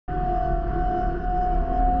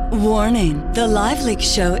Warning, the LiveLeak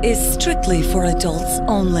show is strictly for adults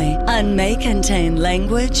only and may contain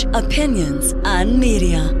language, opinions, and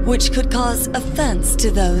media which could cause offense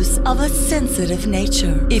to those of a sensitive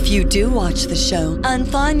nature. If you do watch the show and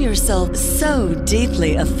find yourself so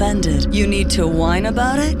deeply offended you need to whine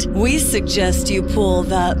about it, we suggest you pull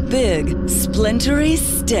that big, splintery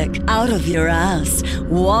stick out of your ass,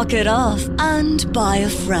 walk it off, and buy a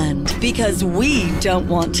friend, because we don't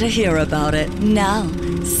want to hear about it. Now,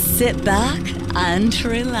 sit back and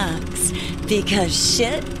relax, because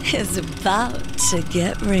shit is about to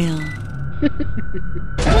get real.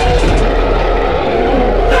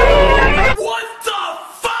 What the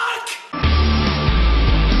fuck?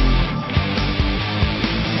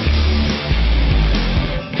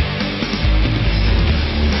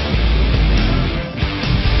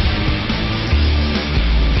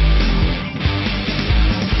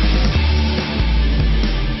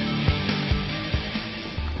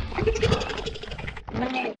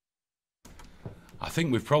 I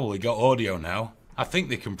think we've probably got audio now. I think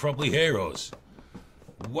they can probably hear us.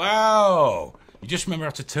 Wow! You just remember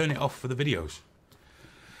how to turn it off for the videos.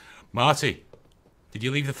 Marty, did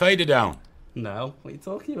you leave the fader down? No, what are you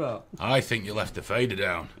talking about? I think you left the fader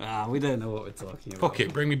down. Ah, we don't know what we're talking about. Fuck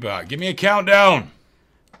it, bring me back. Give me a countdown.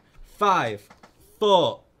 5,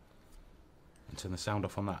 4. And turn the sound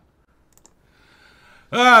off on that.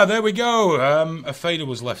 Ah, there we go. A fader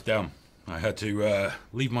was left down. I had to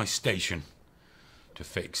leave my station to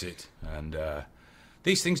fix it, and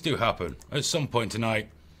these things do happen. At some point tonight,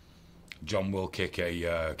 John will kick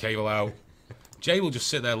a cable out. Jay will just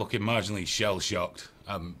sit there looking marginally shell-shocked.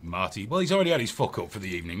 Marty, well, he's already had his fuck up for the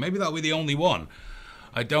evening. Maybe that'll be the only one.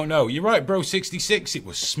 I don't know. You're right, bro. 66. It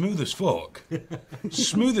was smooth as fuck.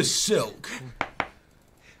 Smooth as silk.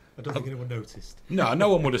 I don't think anyone noticed. No, no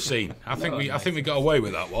one would have seen. I think we got away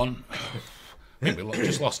with that one. I think we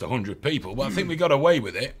just lost 100 people, but I think we got away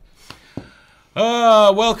with it.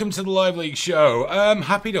 Welcome to the LiveLeak show.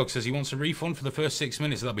 Happy Dog says he wants a refund for the first 6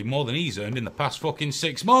 minutes. That'll be more than he's earned in the past fucking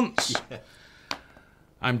 6 months. Yeah.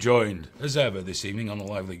 I'm joined, as ever, this evening on the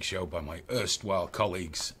LiveLeak show by my erstwhile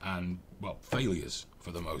colleagues and, well, failures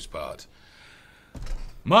for the most part.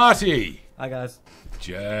 Marty. Hi, guys.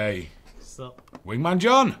 Jay. What's up? Wingman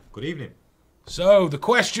John. Good evening. So, the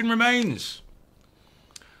question remains.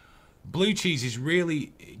 Blue Cheese is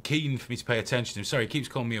really keen for me to pay attention to him. Sorry, he keeps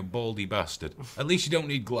calling me a baldy bastard. At least you don't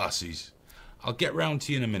need glasses. I'll get round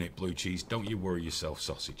to you in a minute, Blue Cheese. Don't you worry yourself,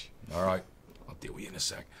 sausage. All right? I'll deal with you in a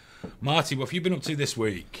sec. Marty, what have you been up to this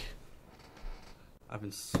week? I've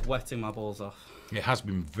been sweating my balls off. It has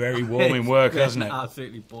been very warm in work, hasn't it?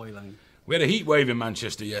 Absolutely boiling. We had a heat wave in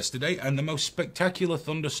Manchester yesterday, and the most spectacular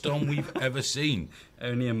thunderstorm we've ever seen.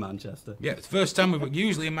 Only in Manchester. Yeah, it's the first time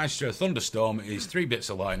usually in Manchester a thunderstorm is 3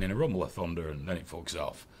 bits of lightning, a rumble of thunder, and then it fucks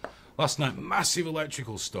off. Last night, massive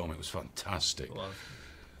electrical storm. It was fantastic. It was.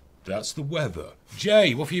 That's the weather.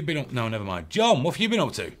 Jay, what have you been up to? No, never mind. John, what have you been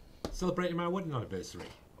up to? Celebrating my wedding anniversary.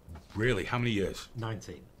 Really? How many years?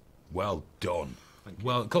 19. Well done.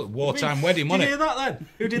 Well, wartime wedding, wasn't Did you hear that then?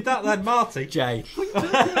 Who did that then? Marty? Jay.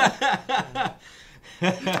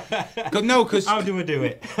 No, because... How do I do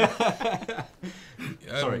it?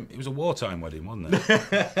 Sorry. It was a wartime wedding, wasn't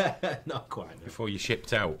it? Not quite. No. Before you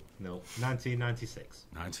shipped out. No. 1996.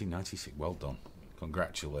 1996. Well done.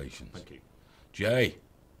 Congratulations. Thank you. Jay.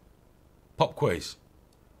 Pop quiz.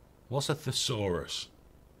 What's a thesaurus?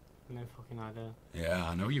 No fucking idea. Yeah,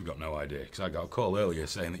 I know you've got no idea, because I got a call earlier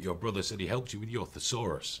saying that your brother said he helped you with your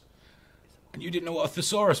thesaurus. And you didn't know what a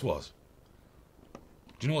thesaurus was. Do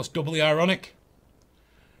you know what's doubly ironic?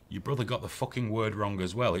 Your brother got the fucking word wrong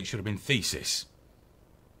as well. It should have been thesis.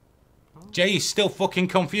 Oh. Jay is still fucking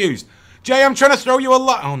confused. Jay, I'm trying to throw you a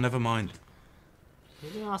lot. Oh, never mind.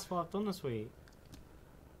 You didn't ask what I've done this week.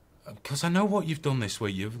 Because I know what you've done this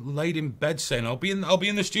week. You've laid in bed saying, I'll be in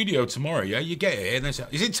the studio tomorrow, yeah? You get here and then say,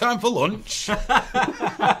 is it time for lunch?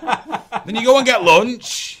 Then you go and get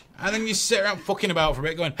lunch, and then you sit around fucking about for a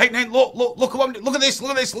bit going, hey, Nate, look at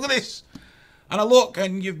this. And I look,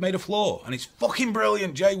 and you've made a floor, and it's fucking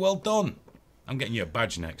brilliant, Jay, well done. I'm getting you a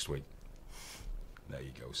badge next week. There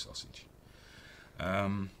you go, sausage.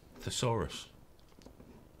 Thesaurus.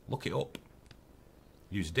 Look it up.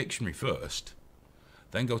 Use a dictionary first.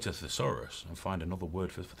 Then go to thesaurus and find another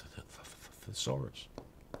word for thesaurus.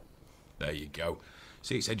 There you go.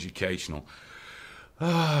 See, it's educational.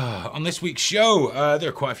 On this week's show, there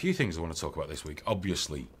are quite a few things I want to talk about this week.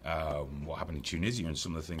 Obviously, what happened in Tunisia and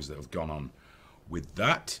some of the things that have gone on with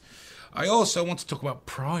that. I also want to talk about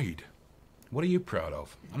pride. What are you proud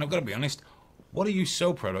of? And I've got to be honest, what are you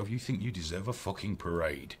so proud of you think you deserve a fucking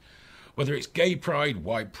parade? Whether it's gay pride,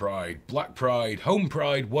 white pride, black pride, home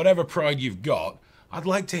pride, whatever pride you've got, I'd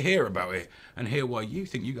like to hear about it and hear why you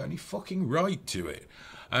think you got any fucking right to it.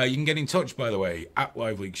 You can get in touch, by the way, at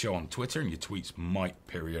LiveLeak Show on Twitter, and your tweets might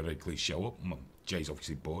periodically show up. Well, Jay's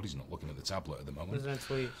obviously bored. He's not looking at the tablet at the moment. There's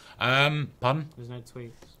no tweets. Pardon? There's no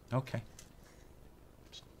tweets. Okay.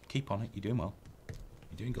 Just keep on it. You're doing well.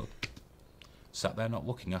 You're doing good. Sat there not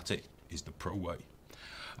looking at it is the pro way.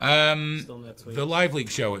 Still no tweets. The LiveLeak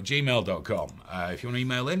Show at gmail.com. If you want to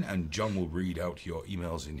email in, and John will read out your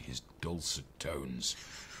emails in his dulcet tones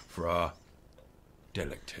for our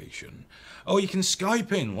delectation. Oh, you can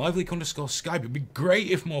Skype in, LiveLeak_Skype. It'd be great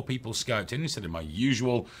if more people Skyped in instead of my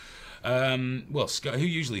usual, who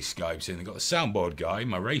usually Skypes in? They've got the soundboard guy,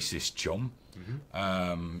 my racist chum.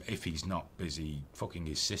 If he's not busy fucking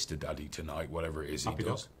his sister daddy tonight, whatever it is Happy he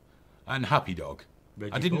does. Dog. And Happy Dog.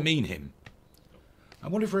 Raging I didn't Bull. mean him. I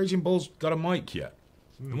wonder if Raging Bull's got a mic yet.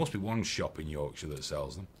 There must be one shop in Yorkshire that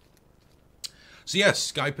sells them. So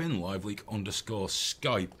yes, Skype in,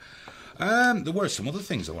 LiveLeak_Skype. There were some other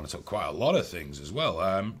things I want to talk, quite a lot of things as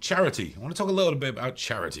well. Charity. I want to talk a little bit about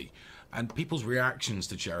charity and people's reactions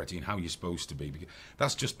to charity and how you're supposed to be. Because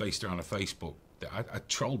that's just based around a Facebook. I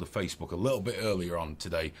trolled the Facebook a little bit earlier on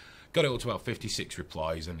today. Got it up to about 56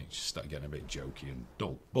 replies, and it just started getting a bit jokey and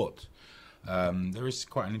dull. But there is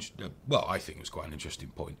quite an I think it was quite an interesting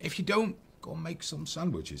point. If you don't, go and make some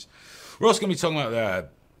sandwiches. We're also going to be talking about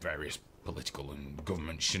various political and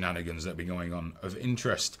government shenanigans that be going on of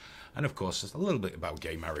interest, and of course just a little bit about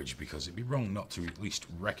gay marriage, because it'd be wrong not to at least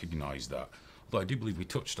recognise that. Although I do believe we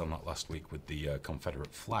touched on that last week with the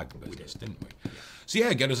Confederate flag business, didn't we? So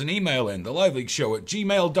yeah, get us an email in, the LiveLeak Show at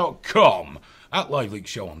gmail.com, at LiveLeak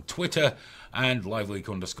Show on Twitter, and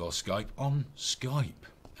LiveLeak_Skype on Skype.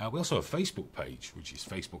 We also have a Facebook page, which is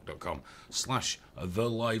facebook.com/The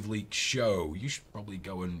LiveLeak Show. You should probably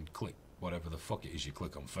go and click whatever the fuck it is you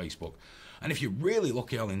click on Facebook. And if you're really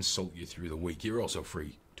lucky, I'll insult you through the week. You're also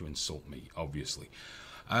free to insult me, obviously.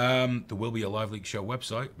 There will be a LiveLeak Show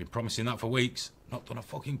website. Been promising that for weeks. Not done a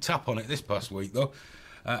fucking tap on it this past week, though.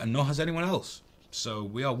 And nor has anyone else. So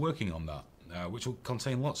we are working on that, which will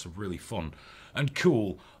contain lots of really fun and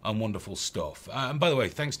cool and wonderful stuff. And by the way,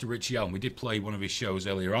 thanks to Richie Allen. We did play one of his shows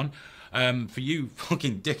earlier on. For you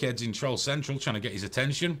fucking dickheads in Troll Central trying to get his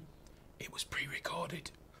attention, it was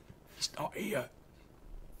pre-recorded. It's not here.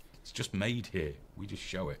 It's just made here. We just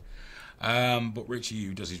show it. But Richie,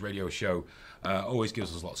 who does his radio show, always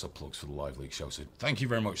gives us lots of plugs for the LiveLeak Show. So thank you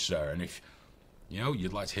very much, sir. And if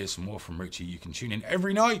you'd like to hear some more from Richie, you can tune in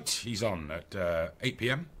every night. He's on at 8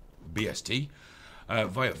 p.m. BST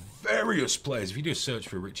via various players. If you do a search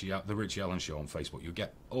for the Richie Allen Show on Facebook, you'll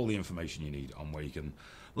get all the information you need on where you can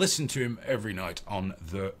listen to him every night on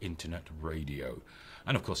the internet radio.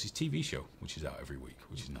 And of course his TV show, which is out every week,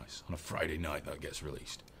 which is nice. On a Friday night that gets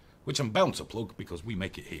released, which I'm bound to plug because we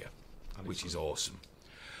make it here, which is awesome.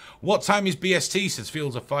 What time is BST, says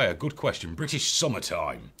Fields of Fire? Good question. British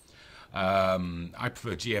summertime. I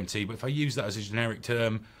prefer GMT, but if I use that as a generic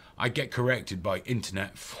term, I get corrected by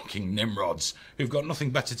internet fucking nimrods who've got nothing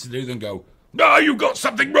better to do than go, you got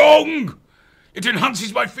something wrong! It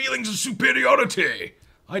enhances my feelings of superiority!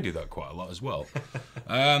 I do that quite a lot as well.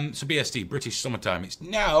 So BST, British summertime. It's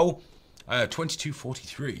now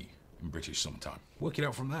 22:43 in British summertime. Work it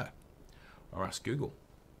out from there. Or ask Google.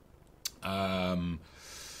 Let's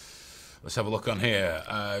have a look on here.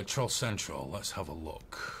 Troll Central, let's have a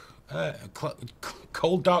look.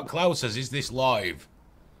 Cold Dark Cloud says, is this live?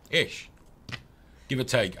 Ish. Give or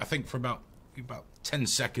take. I think for about 10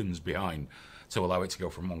 seconds behind to allow it to go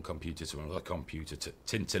from one computer to another computer to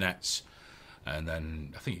internets. And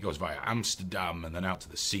then I think it goes via Amsterdam and then out to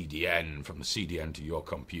the CDN. From the CDN to your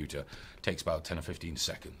computer. It takes about 10 or 15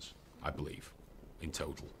 seconds, I believe, in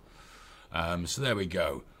total. So there we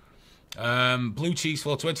go. Blue Cheese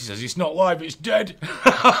 420 says, it's not live, it's dead.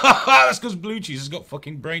 That's because Blue Cheese has got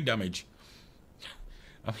fucking brain damage.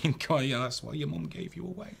 I mean, God, yeah, that's why your mum gave you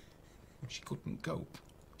away. She couldn't cope.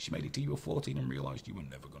 She made it till you were 14 and realised you were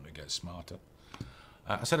never going to get smarter.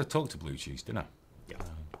 I said I'd talk to Blue Cheese, didn't I? Yeah.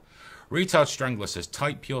 Retard Strangler says,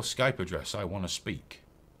 type your Skype address, I want to speak.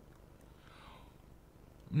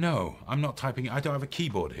 No, I'm not typing it. I don't have a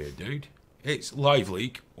keyboard here, dude. It's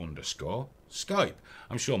LiveLeak_Skype.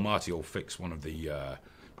 I'm sure Marty will fix one of the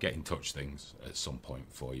get in touch things at some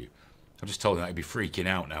point for you. I just told him that he'd be freaking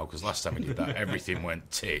out now because last time he did that, everything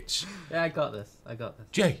went tits. Yeah, I got this.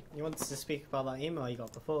 Jay. You wanted to speak about that email you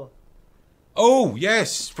got before? Oh,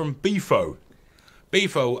 yes, from Beefo.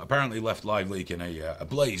 Beefo apparently left LiveLeak in a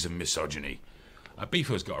blaze of misogyny.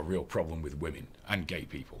 Beefo's got a real problem with women and gay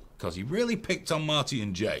people because he really picked on Marty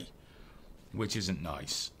and Jay. which isn't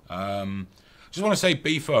nice. Just want to say,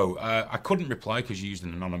 Beefo, I couldn't reply because you used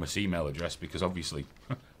an anonymous email address because obviously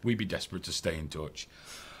we'd be desperate to stay in touch.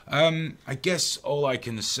 I guess all I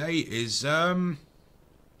can say is I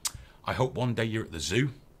hope one day you're at the zoo,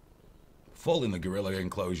 fall in the gorilla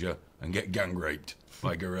enclosure and get gang raped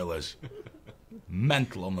by gorillas.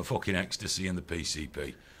 Mental on the fucking ecstasy and the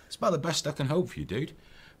PCP. It's about the best I can hope for you, dude.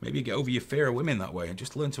 Maybe get over your fear of women that way and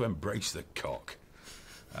just learn to embrace the cock.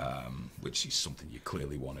 Which is something you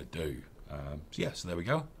clearly want to do. So there we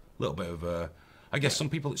go. A little bit of, I guess some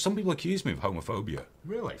people accuse me of homophobia.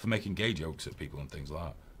 Really? For making gay jokes at people and things like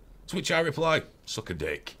that. To which I reply, suck a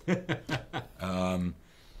dick. Because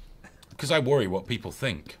I worry what people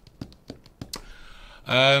think.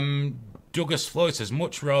 Douglas Floyd says,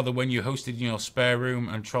 much rather when you hosted in your spare room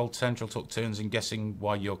and Troll Central took turns in guessing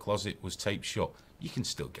why your closet was taped shut. You can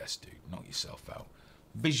still guess, dude. Knock yourself out.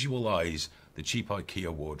 Visualise the cheap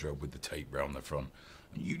IKEA wardrobe with the tape round the front.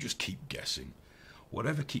 And you just keep guessing.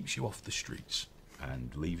 Whatever keeps you off the streets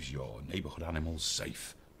and leaves your neighbourhood animals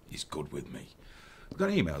safe is good with me. We've got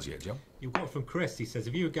any emails yet, Joe? You've got from Chris. He says,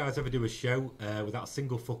 if you guys ever do a show without a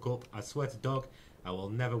single fuck up, I swear to dog, I will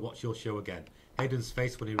never watch your show again. Hayden's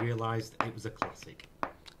face when he realised it was a classic.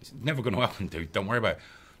 It's never going to happen, dude. Don't worry about it.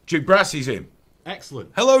 Duke Brassy's in.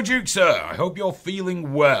 Excellent. Hello, Duke, sir. I hope you're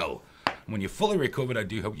feeling well. And when you're fully recovered, I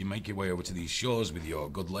do hope you make your way over to these shores with your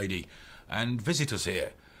good lady and visit us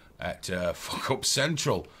here at Fuck Up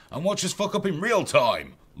Central and watch us fuck up in real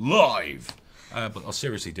time, live. But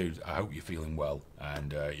seriously, dude, I hope you're feeling well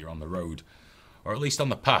and you're on the road, or at least on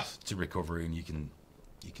the path to recovery, and you can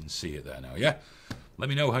see it there now, yeah? Let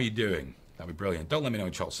me know how you're doing. That'd be brilliant. Don't let me know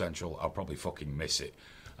in Troll Central. I'll probably fucking miss it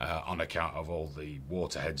on account of all the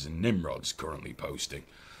waterheads and nimrods currently posting.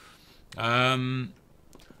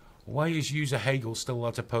 Why is user Hegel still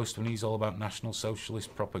allowed to post when he's all about National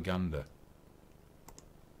Socialist propaganda?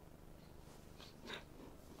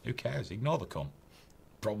 Who cares? Ignore the con.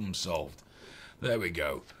 Problem solved. There we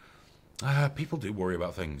go. People do worry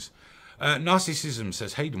about things. Narcissism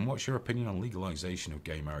says, Hayden, what's your opinion on legalisation of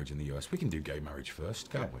gay marriage in the US? We can do gay marriage first,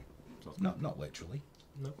 can't we? Not literally.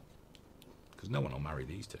 No. Because no one will marry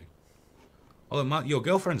these two. Although, Matt, your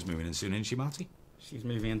girlfriend's moving in soon, isn't she, Marty? She's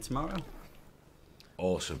moving in tomorrow.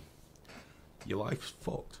 Awesome. Your life's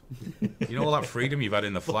fucked. You know all that freedom you've had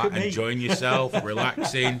in the flat, enjoying yourself,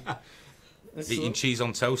 relaxing, eating cheese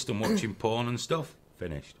on toast and watching porn and stuff?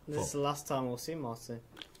 Finished. This is the last time we'll see Marty.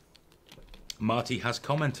 Marty has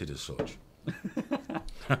commented as such.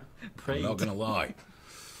 I'm not going to lie.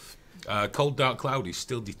 Cold Dark Cloud is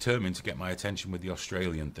still determined to get my attention with the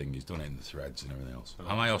Australian thing. He's done it in the threads and everything else.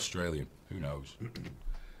 Am I Australian? Who knows?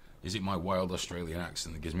 Is it my wild Australian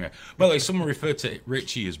accent that gives me... By the way, someone referred to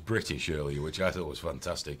Richie as British earlier, which I thought was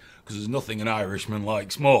fantastic, because there's nothing an Irishman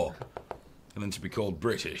likes more than to be called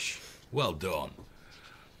British. Well done.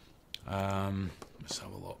 Let's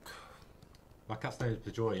have a look. My cat's name is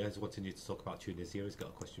Pedroia. He's wanting you to talk about Tunisia. He's got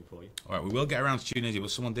a question for you. All right, we will get around to Tunisia,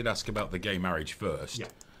 but someone did ask about the gay marriage first. Yeah.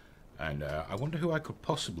 And I wonder who I could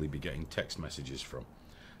possibly be getting text messages from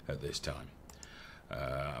at this time.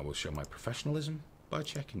 I will show my professionalism by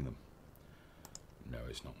checking them. No,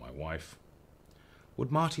 it's not my wife. Would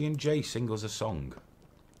Marty and Jay sing us a song?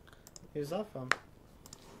 Who's that from?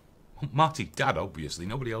 Marty, Dad, obviously.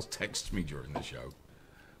 Nobody else texts me during the show.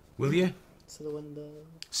 Will you? To the window.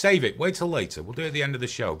 Save it. Wait till later. We'll do it at the end of the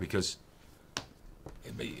show because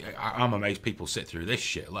I'm amazed people sit through this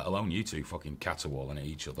shit, let alone you two fucking caterwauling at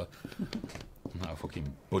each other. That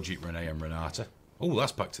fucking budget Renee and Renata. Oh,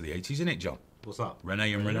 that's back to the 80s, isn't it, John? What's that?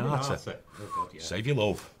 Renee and Renata. Oh, God, yeah. Save your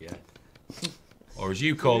love. Yeah. Or as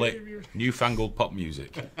you call it, newfangled pop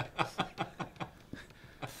music.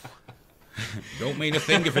 Don't mean a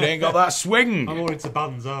thing if it ain't got that swing. I'm more into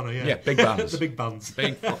bands, aren't I? Yeah, big bands. The big bands.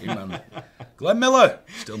 Big fucking man. Glenn Miller,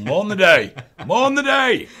 still more on the day. More on the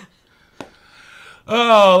day.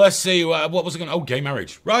 Oh, let's see. What was I going to... Oh, gay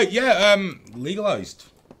marriage. Right, yeah, legalised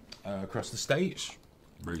across the states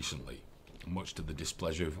recently. Much to the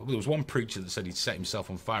displeasure of... Well, there was one preacher that said he'd set himself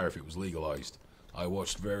on fire if it was legalised. I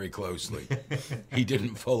watched very closely. He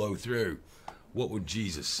didn't follow through. What would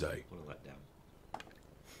Jesus say? What a letdown.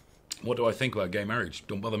 What do I think about gay marriage?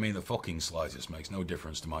 Don't bother me in the fucking slightest. Makes no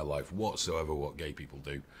difference to my life whatsoever what gay people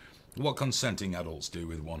do. What consenting adults do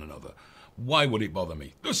with one another. Why would it bother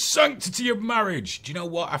me? The sanctity of marriage! Do you know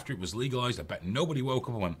what? After it was legalised, I bet nobody woke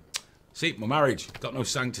up and went, see, my marriage, got no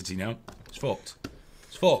sanctity now. It's fucked.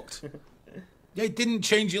 It's fucked. It didn't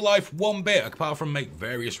change your life one bit, apart from make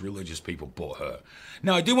various religious people butthurt.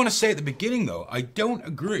 Now, I do want to say at the beginning, though, I don't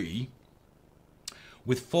agree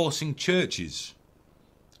with forcing churches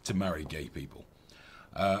to marry gay people.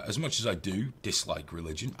 As much as I do dislike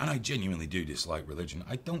religion, and I genuinely do dislike religion,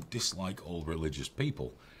 I don't dislike all religious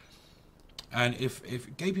people. And if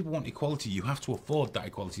gay people want equality, you have to afford that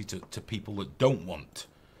equality to people that don't want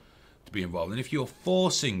to be involved. And if you're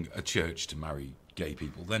forcing a church to marry gay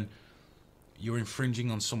people, then you're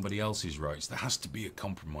infringing on somebody else's rights. There has to be a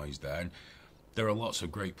compromise there. And there are lots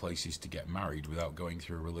of great places to get married without going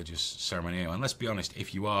through a religious ceremony. And let's be honest,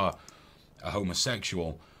 if you are a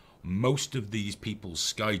homosexual, most of these people's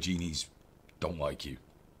sky genies don't like you.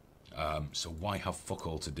 So why have fuck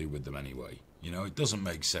all to do with them anyway? You know, it doesn't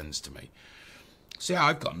make sense to me. See,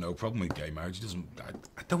 I've got no problem with gay marriage.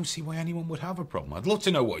 I don't see why anyone would have a problem. I'd love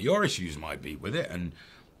to know what your issues might be with it, and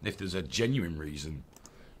if there's a genuine reason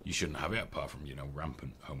you shouldn't have it, apart from, you know,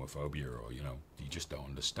 rampant homophobia or, you know, you just don't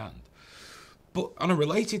understand. But on a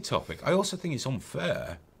related topic, I also think it's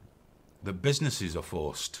unfair that businesses are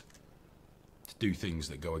forced to do things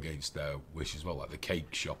that go against their wish as well, like the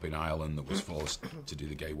cake shop in Ireland that was forced to do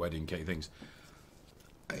the gay wedding cake things.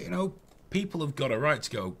 You know, people have got a right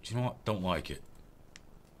to go, do you know what, don't like it.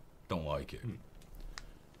 Don't like it.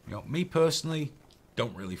 You know, me personally,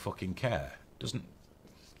 don't really fucking care. Doesn't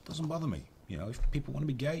bother me. You know, if people want to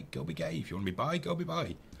be gay, go be gay. If you want to be bi, go be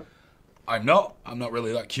bi. I'm not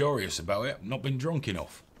really that curious about it. I've not been drunk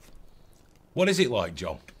enough. What is it like,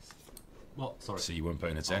 John? What? Sorry. See, you weren't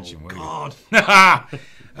paying attention, were you? God.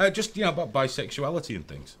 Just, you know, about bisexuality and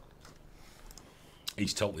things.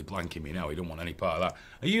 He's totally blanking me now. He don't want any part of that.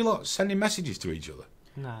 Are you lot sending messages to each other?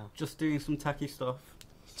 No. Just doing some techie stuff.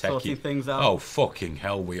 Techie. Sorting things out. Oh, fucking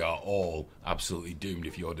hell, we are all absolutely doomed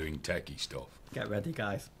if you're doing techie stuff. Get ready,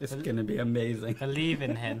 guys. This is going to be amazing. Believe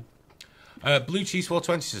in him. Blue Cheese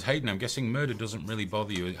 420 says, Hayden, I'm guessing murder doesn't really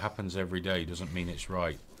bother you. It happens every day. Doesn't mean it's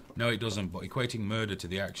right. No, it doesn't. But equating murder to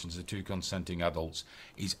the actions of two consenting adults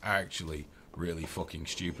is actually really fucking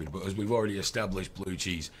stupid. But as we've already established, Blue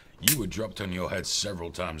Cheese, you were dropped on your head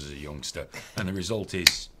several times as a youngster. And the result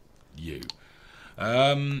is you.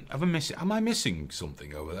 Am I missing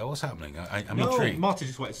something over there? What's happening? I'm intrigued. Marty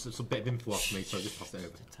just wanted some bit of info off me, so I just passed it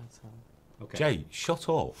over. Okay. Jay, shut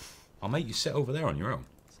up. I'll make you sit over there on your own.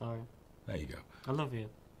 Sorry. There you go. I love you.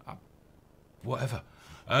 Whatever.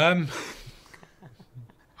 I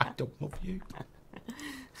don't love you.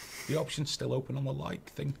 The option's still open on the like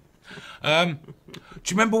thing. Do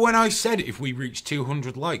you remember when I said if we reach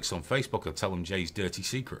 200 likes on Facebook, I'll tell them Jay's dirty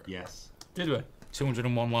secret? Yes. Did we?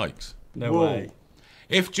 201 likes. No Whoa. way.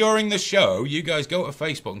 If during the show you guys go to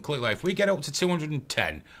Facebook and click like, if we get up to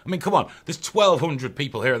 210, I mean, come on, there's 1,200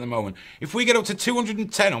 people here at the moment. If we get up to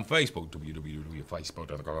 210 on Facebook,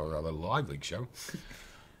 www.facebook.com, the LiveLeak show.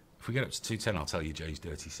 If we get up to 210, I'll tell you Jay's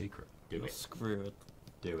dirty secret. Do it. Screw it.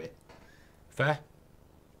 Do it. Fair?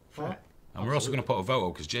 Fair. And we're also going to put a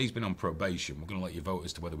vote because Jay's been on probation. We're going to let you vote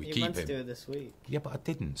as to whether we You keep meant to him. do it this week. Yeah, but I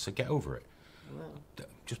didn't, so get over it. No.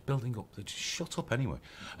 Just building up. Just shut up anyway.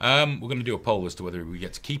 We're going to do a poll as to whether we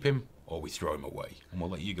get to keep him or we throw him away. And we'll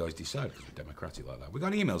let you guys decide because we're democratic like that. We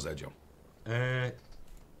got any emails there, John?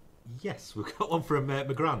 Yes, we've got one from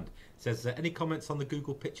McGrand. It says, any comments on the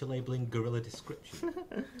Google picture labelling gorilla description?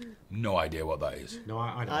 No idea what that is. No,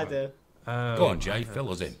 I don't. I do. Go on, Jay,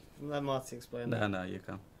 fill us in. Let Marty explain No, that. no, you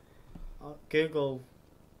can. Google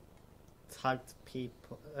tagged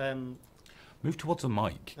people. Move towards the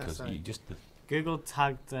mic because sorry. you just. Google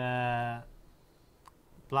tagged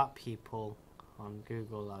black people on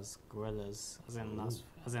Google as gorillas, as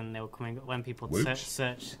in they were coming when people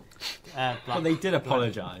search black. But they did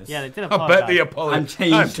apologise. Yeah, they did I apologise. bet they apologized. And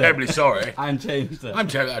changed I'm it. terribly sorry. And changed it. I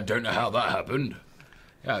don't know how that happened.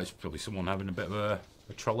 Yeah, it's probably someone having a bit of a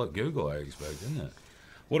troll at Google, I expect, isn't it?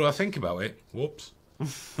 What do I think about it? Whoops.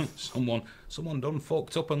 someone done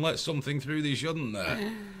fucked up and let something through they shouldn't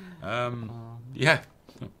there. Yeah.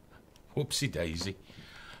 Whoopsie daisy.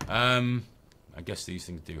 I guess these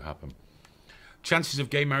things do happen. Chances of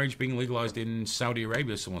gay marriage being legalised in Saudi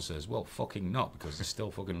Arabia, someone says. Well, fucking not, because they're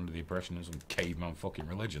still fucking under the oppression of some caveman fucking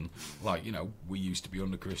religion. Like, you know, we used to be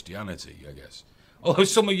under Christianity, I guess. Although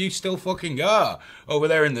some of you still fucking are over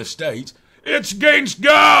there in the States. It's against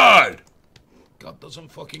God! God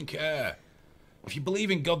doesn't fucking care. If you believe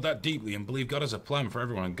in God that deeply and believe God has a plan for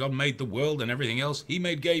everyone and God made the world and everything else, he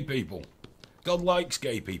made gay people. God likes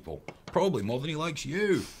gay people. Probably more than he likes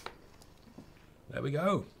you. There we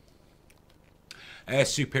go. Air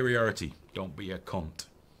superiority. Don't be a cunt.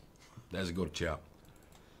 There's a good chap.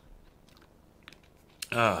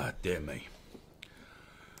 Ah, dear me.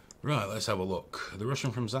 Right, let's have a look. The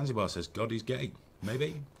Russian from Zanzibar says God is gay.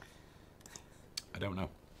 Maybe? I don't know.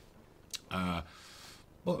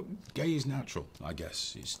 But gay is natural, I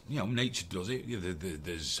guess. It's, you know, nature does it.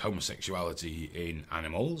 There's homosexuality in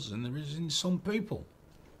animals and there is in some people.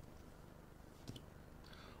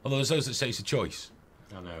 Although there's those that say it's a choice.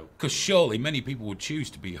 I know. Because surely many people would choose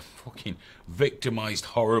to be fucking victimised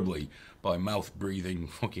horribly by mouth-breathing,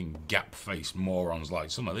 fucking gap-faced morons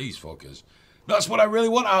like some of these fuckers. That's what I really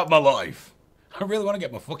want out of my life. I really want to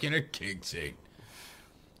get my fucking head kicked in.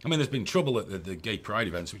 I mean, there's been trouble at the gay pride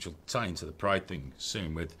events, which will tie into the pride thing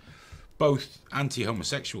soon, with both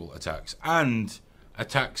anti-homosexual attacks and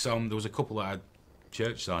attacks on... There was a couple that had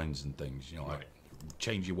church signs and things, you know, like,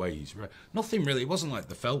 change your ways. Nothing really. It wasn't like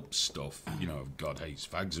the Phelps stuff, you know, God hates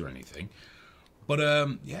fags or anything. But,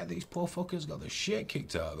 yeah, these poor fuckers got the shit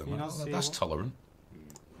kicked out of them. That's tolerant.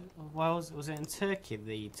 Well, was it in Turkey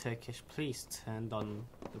the Turkish police turned on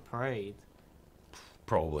the parade?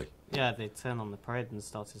 Probably. Yeah, they turned on the parade and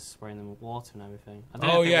started spraying them with water and everything.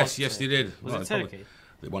 Oh, yes, they did. Was it Turkey?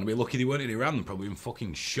 They want to be lucky they weren't in Iran. They'd probably been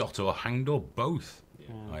fucking shot or hanged or both,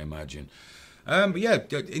 I imagine. But yeah,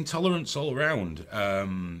 intolerance all around.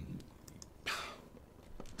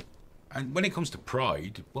 And when it comes to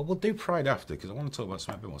pride, well, we'll do pride after, because I want to talk about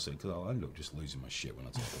something a bit more silly, because I'll end up just losing my shit when I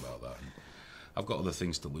talk about that. And I've got other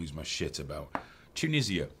things to lose my shit about.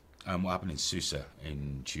 Tunisia, what happened in Susa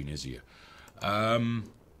in Tunisia.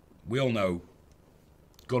 We all know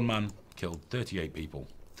gunman killed 38 people,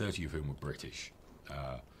 30 of whom were British.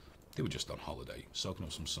 They were just on holiday, soaking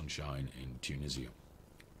up some sunshine in Tunisia.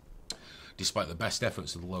 Despite the best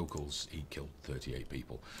efforts of the locals, he killed 38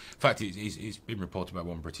 people. In fact, it's been reported by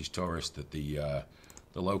one British tourist that the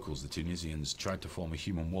locals, the Tunisians, tried to form a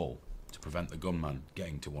human wall to prevent the gunman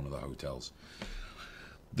getting to one of the hotels.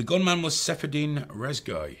 The gunman was Seferdin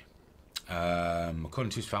Rezgai.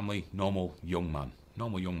 According to his family, normal young man.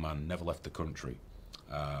 Normal young man, never left the country.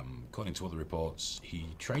 According to other reports, he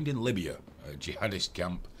trained in Libya, a jihadist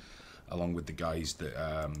camp, along with the guys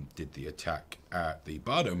that did the attack at the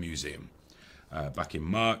Bardo Museum back in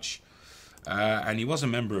March. And he was a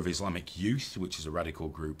member of Islamic Youth, which is a radical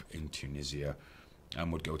group in Tunisia,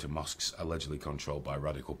 and would go to mosques allegedly controlled by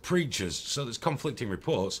radical preachers. So there's conflicting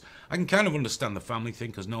reports. I can kind of understand the family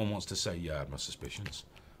thing, because no one wants to say, yeah, I have my suspicions.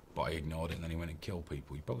 But I ignored it, and then he went and killed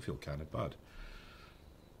people. You probably feel kind of bad.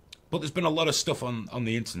 But there's been a lot of stuff on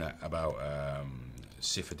the internet about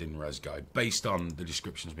Seferdin Rezgai, based on the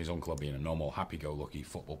descriptions of his uncle being a normal, happy-go-lucky,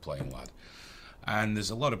 football-playing lad. And there's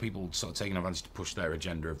a lot of people sort of taking advantage to push their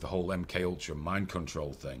agenda of the whole MK Ultra mind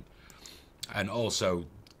control thing. And also,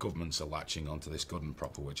 governments are latching onto this good and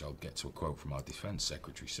proper, which I'll get to a quote from our defence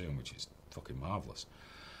secretary soon, which is fucking marvellous.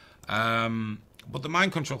 But the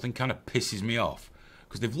mind control thing kind of pisses me off,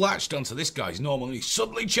 because they've latched onto this guy's normal and he's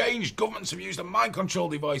suddenly changed. Governments have used a mind control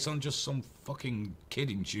device on just some fucking kid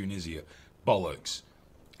in Tunisia. Bollocks.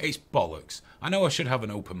 It's bollocks. I know I should have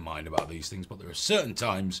an open mind about these things, but there are certain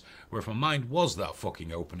times where if my mind was that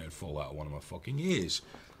fucking open, it'd fall out of one of my fucking ears.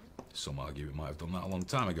 Some argue it might have done that a long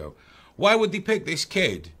time ago. Why would they pick this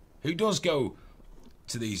kid who does go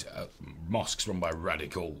to these mosques run by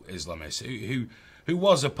radical Islamists, who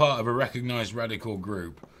was a part of a recognised radical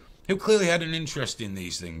group, who clearly had an interest in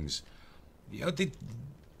these things? You know, they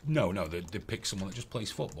pick someone that just plays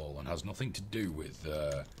football and has nothing to do with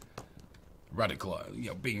radical, you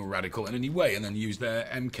know, being radical in any way, and then use their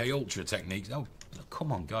MK Ultra techniques. Oh,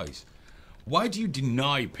 come on, guys. Why do you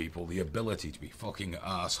deny people the ability to be fucking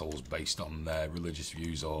assholes based on their religious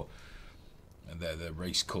views or their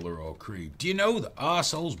race, colour or creed? Do you know that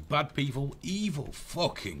assholes, bad people, evil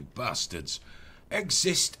fucking bastards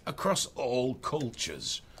exist across all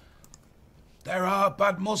cultures? There are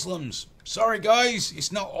bad Muslims. Sorry, guys,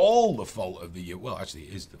 it's not all the fault of the US. Well, actually,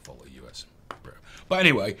 it is the fault of the US. But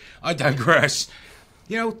anyway, I digress.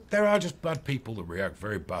 You know, there are just bad people that react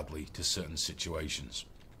very badly to certain situations.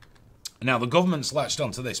 Now, the government's latched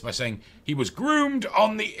onto this by saying he was groomed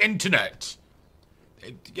on the internet.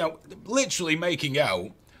 You know, literally making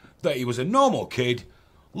out that he was a normal kid,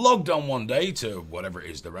 logged on one day to whatever it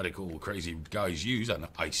is the radical, crazy guys use, an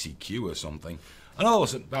ICQ or something, and all of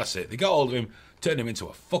a sudden, that's it. They got hold of him, turned him into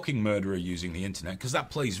a fucking murderer using the internet, because that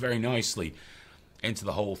plays very nicely into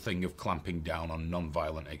the whole thing of clamping down on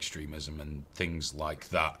non-violent extremism and things like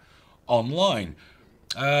that online.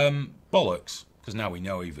 Bollocks, because now we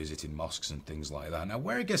know he visited mosques and things like that. Now,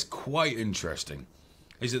 where it gets quite interesting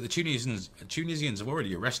is that the Tunisians have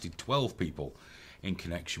already arrested 12 people in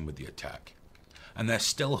connection with the attack, and they're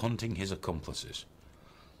still hunting his accomplices.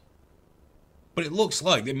 But it looks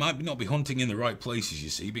like they might not be hunting in the right places,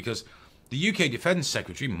 you see, because the UK Defence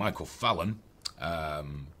Secretary, Michael Fallon,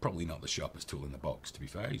 probably not the sharpest tool in the box, to be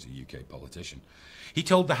fair, he's a UK politician, he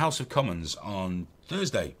told the House of Commons on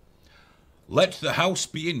Thursday, "Let the House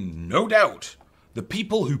be in no doubt. The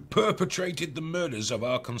people who perpetrated the murders of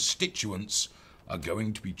our constituents are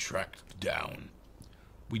going to be tracked down.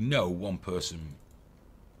 We know one person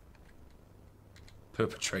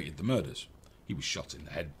perpetrated the murders. He was shot in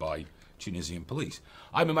the head by Tunisian police.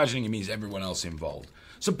 I'm imagining he means everyone else involved.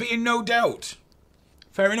 So be in no doubt.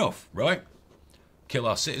 Fair enough, right? Kill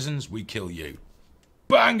our citizens, we kill you.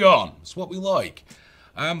 Bang on! It's what we like.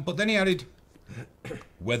 But then he added,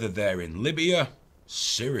 whether they're in Libya,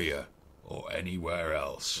 Syria, or anywhere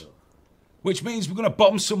else. Which means we're going to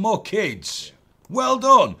bomb some more kids. Well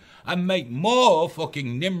done. And make more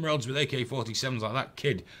fucking Nimrods with AK-47s like that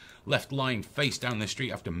kid left lying face down the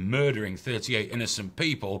street after murdering 38 innocent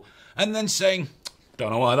people and then saying,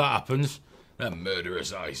 don't know why that happens. They're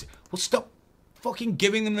murderous eyes. Well, stop fucking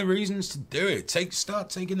giving them the reasons to do it.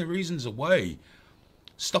 Start taking the reasons away.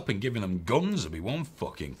 Stopping giving them guns would be one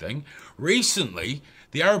fucking thing. Recently,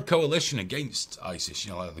 the Arab coalition against ISIS,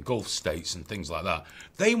 you know, like the Gulf states and things like that,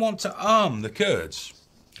 they want to arm the Kurds.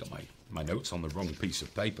 Got my notes on the wrong piece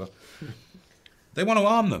of paper. They want to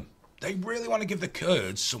arm them. They really want to give the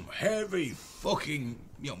Kurds some heavy fucking,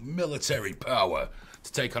 military power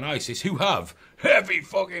to take on ISIS, who have heavy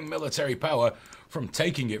fucking military power from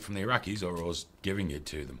taking it from the Iraqis or us giving it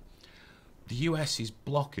to them. The US is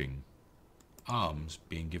blocking arms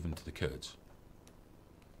being given to the Kurds.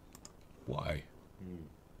 Why?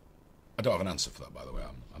 I don't have an answer for that, by the way.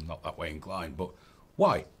 I'm not that way inclined, but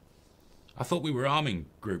why? I thought we were arming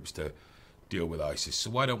groups to deal with ISIS, so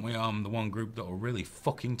why don't we arm the one group that will really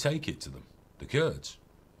fucking take it to them? The Kurds.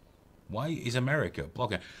 Why is America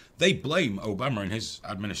blocking? They blame Obama and his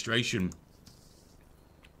administration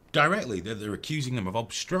directly. They're accusing them of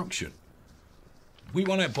obstruction. We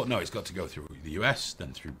want it, but no, it's got to go through the US,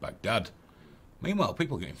 then through Baghdad. Meanwhile,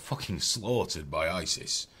 people are getting fucking slaughtered by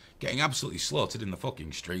ISIS. Getting absolutely slaughtered in the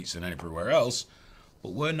fucking streets and everywhere else.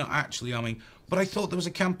 But we're not actually arming. But I thought there was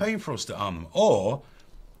a campaign for us to arm them. Or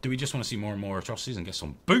do we just want to see more and more atrocities and get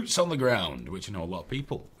some boots on the ground? Which I know a lot of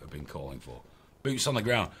people have been calling for. Boots on the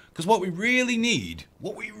ground. Because what we really need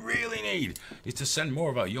is to send more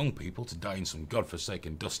of our young people to die in some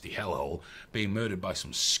godforsaken dusty hellhole, being murdered by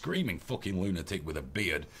some screaming fucking lunatic with a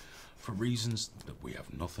beard for reasons that we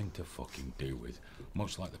have nothing to fucking do with.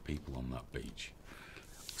 Much like the people on that beach.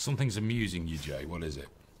 Something's amusing you, Jay. What is it?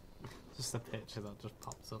 Just a picture that just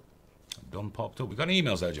pops up. Done popped up. We've got any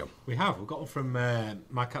emails there, John? We have. We've got one from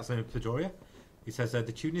my cat's name is Pedoria. He says, the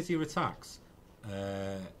Tunisia attacks,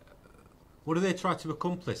 what do they try to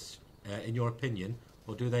accomplish, in your opinion?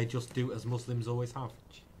 Or do they just do as Muslims always have?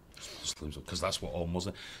 Muslims, because that's what all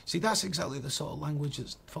Muslims... See, that's exactly the sort of language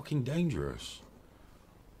that's fucking dangerous.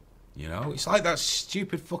 You know? It's like that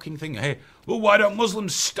stupid fucking thing. Hey, well, why don't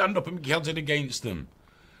Muslims stand up and be counted against them?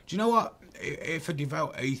 Do you know what? If a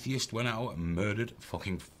devout atheist went out and murdered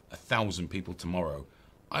fucking 1,000 people tomorrow,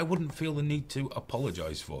 I wouldn't feel the need to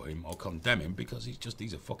apologise for him or condemn him because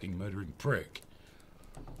he's a fucking murdering prick.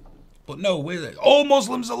 But no, all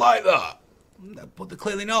Muslims are like that. But they're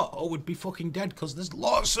clearly not, or would be fucking dead because there's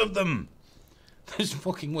lots of them. There's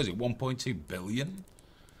fucking, 1.2 billion?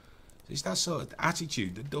 It's that sort of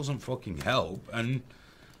attitude that doesn't fucking help and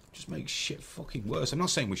just makes shit fucking worse. I'm not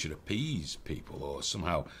saying we should appease people or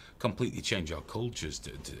somehow completely change our cultures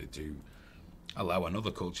to allow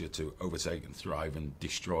another culture to overtake and thrive and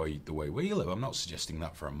destroy the way we live. I'm not suggesting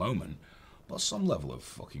that for a moment. But some level of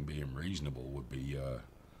fucking being reasonable would be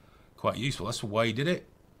quite useful. That's why he did it.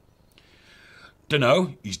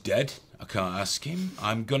 Dunno, he's dead. I can't ask him.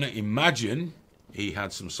 I'm gonna imagine he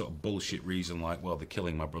had some sort of bullshit reason like, well, they're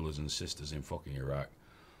killing my brothers and sisters in fucking Iraq.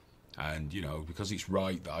 And, because it's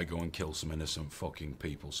right that I go and kill some innocent fucking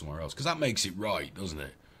people somewhere else. Because that makes it right, doesn't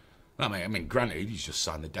it? I mean, granted, he's just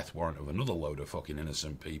signed the death warrant of another load of fucking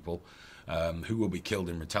innocent people who will be killed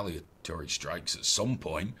in retaliatory strikes at some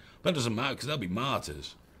point. But it doesn't matter because they'll be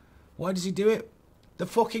martyrs. Why does he do it? They're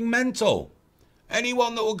fucking mental.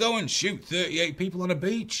 Anyone that will go and shoot 38 people on a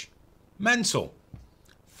beach? Mental.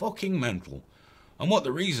 Fucking mental. And what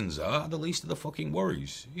the reasons are the least of the fucking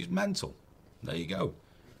worries. He's mental. There you go.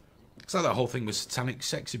 It's like that whole thing with satanic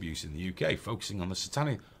sex abuse in the UK, focusing on the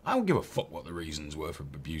satanic... I don't give a fuck what the reasons were for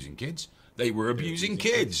abusing kids. They were abusing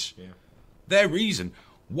kids. Yeah. Their reason.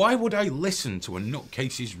 Why would I listen to a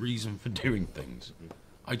nutcase's reason for doing things?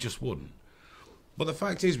 I just wouldn't. But the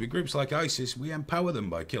fact is, with groups like ISIS, we empower them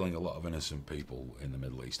by killing a lot of innocent people in the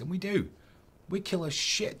Middle East. And we do. We kill a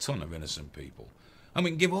shit ton of innocent people. And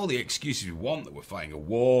we can give all the excuses we want, that we're fighting a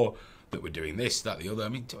war, that we're doing this, that, the other. I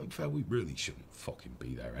mean, to be fair, we really shouldn't fucking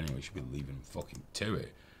be there anyway. We should be leaving them fucking to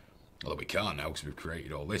it. Although we can't now because we've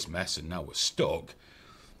created all this mess and now we're stuck.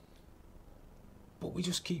 But we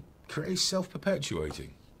just keep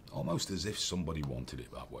self-perpetuating. Almost as if somebody wanted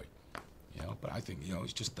it that way. But I think,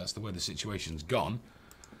 it's just that's the way the situation's gone.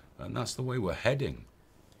 And that's the way we're heading.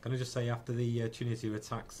 Can I just say, after the Tunisia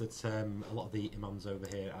attacks, that a lot of the imams over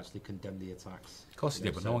here actually condemned the attacks. Of course they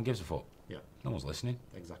did, but no one gives a fuck. Yeah. No one's listening.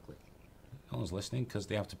 Exactly. No one's listening because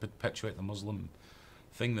they have to perpetuate the Muslim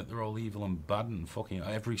thing that they're all evil and bad and fucking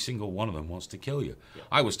every single one of them wants to kill you. Yeah.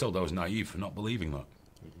 I was told I was naive for not believing that.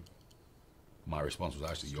 My response was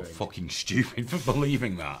actually, you're fucking stupid for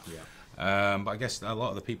believing that. Yeah. But I guess a lot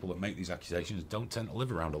of the people that make these accusations don't tend to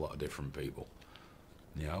live around a lot of different people.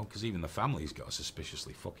 You know, because even the family's got a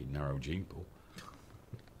suspiciously fucking narrow gene pool.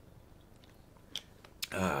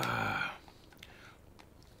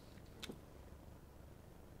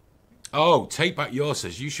 Oh, Take Back Yours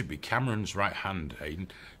says, you should be Cameron's right hand,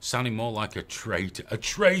 Hayden. Sounding more like a traitor. A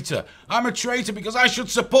traitor! I'm a traitor because I should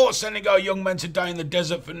support sending our young men to die in the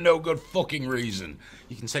desert for no good fucking reason.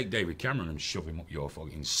 You can take David Cameron and shove him up your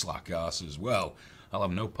fucking slack arse as well. I'll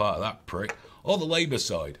have no part of that prick. Or the Labour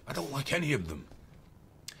side. I don't like any of them.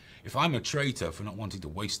 If I'm a traitor for not wanting to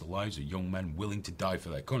waste the lives of young men willing to die for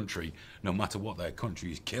their country, no matter what their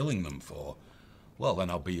country is killing them for, well, then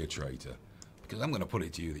I'll be a traitor. Because I'm going to put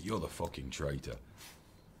it to you that you're the fucking traitor.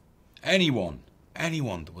 Anyone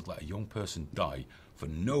that would let a young person die for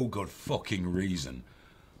no good fucking reason.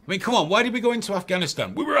 I mean, come on, why did we go into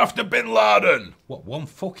Afghanistan? We were after Bin Laden. What, one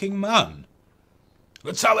fucking man?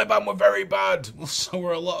 The Taliban were very bad. Well, so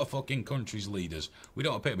were a lot of fucking countries' leaders. We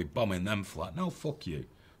don't appear to be bombing them flat. No, fuck you,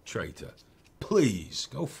 traitor. Please,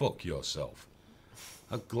 go fuck yourself.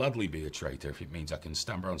 I'll gladly be a traitor if it means I can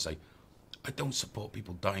stand around and say, I don't support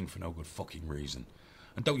people dying for no good fucking reason.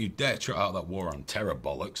 And don't you dare trot out that war on terror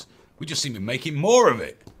bollocks. We just seem to be making more of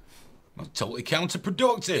it. That's totally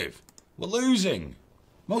counterproductive. We're losing.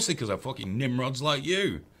 Mostly because of fucking nimrods like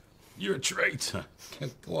you. You're a traitor.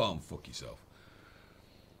 Go on, fuck yourself.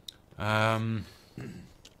 Let's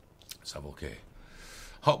have a look here.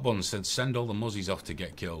 Hot Bun said, send all the muzzies off to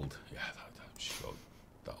get killed. Yeah, I'm sure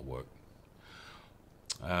that'll work.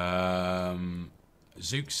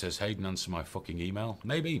 Zook says, Hayden, answer my fucking email.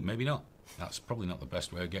 Maybe, maybe not. That's probably not the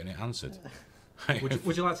best way of getting it answered.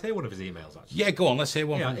 Would you like to hear one of his emails, actually? Yeah, go on, let's hear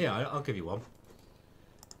one. Yeah, I'll give you one.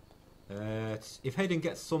 If Hayden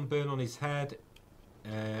gets sunburn on his head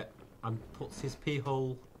and puts his pee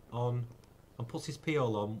hole on,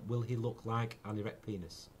 will he look like an erect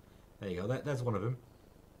penis? There you go. There's one of them.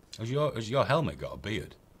 Has your helmet got a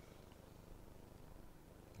beard?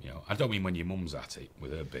 You know, I don't mean when your mum's at it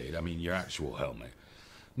with her beard. I mean your actual helmet.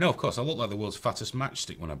 No, of course, I look like the world's fattest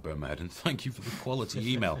matchstick when I burn my head, and thank you for the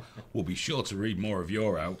quality email. We'll be sure to read more of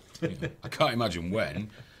your out. You know, I can't imagine when,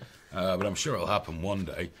 but I'm sure it'll happen one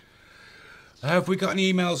day. Have we got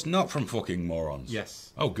any emails not from fucking morons?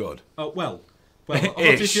 Yes. Oh, good. Oh, well, I'm not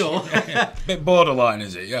too sure. Bit borderline,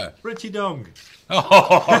 is it? Yeah. Richie Dong.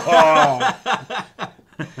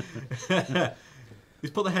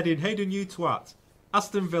 He's put the head in, Hayden, you twat.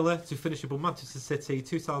 Aston Villa to finish above Manchester City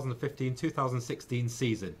 2015-2016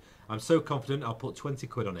 season. I'm so confident I'll put 20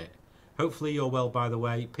 quid on it. Hopefully you're well, by the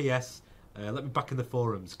way. P.S. Let me back in the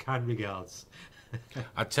forums. Kind regards.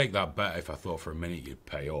 I'd take that bet if I thought for a minute you'd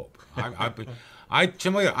pay up. I'd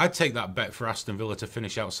take that bet for Aston Villa to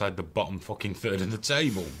finish outside the bottom fucking third in the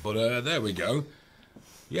table. But there we go.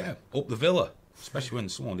 Yeah, up the Villa. Especially when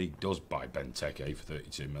somebody does buy Benteke for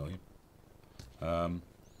 32 million. And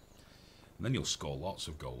then you'll score lots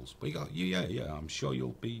of goals. But I'm sure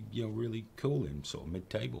you'll be really cool in sort of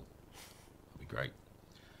mid-table. That'd be great.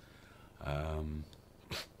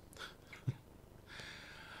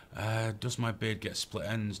 Does my beard get split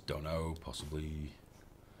ends? Don't know. Possibly.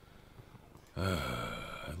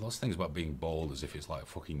 Lots of things about being bald as if it's like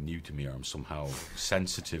fucking new to me or I'm somehow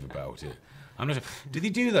sensitive about it. I'm not sure. Did he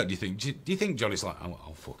do that, do you think? Do you think Johnny's like,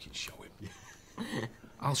 I'll fucking show him.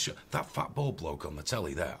 I'll show that fat bald bloke on the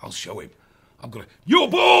telly there. I'll show him. I'm gonna. You're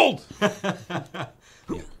bald. Yeah.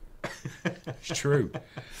 It's true.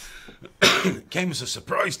 Came as a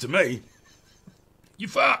surprise to me. You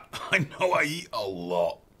fat. I know I eat a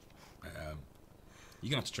lot.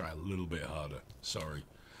 You're gonna have to try a little bit harder. Sorry.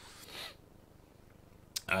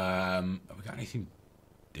 Have we got anything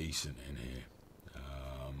decent in here?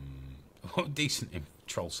 Decent in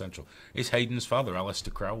Troll Central. It's Hayden's father,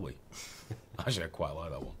 Alistair Crowley. Actually, I quite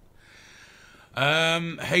like that one.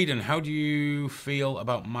 Hayden, how do you feel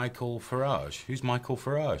about Michael Farage? Who's Michael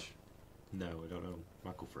Farage? No, I don't know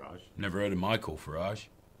Michael Farage. Never heard of Michael Farage.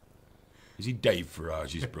 Is he Dave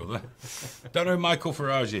Farage's brother? Don't know who Michael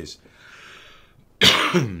Farage is.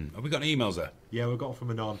 Have we got any emails there? Yeah, we've got one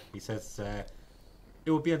from Anon. He says,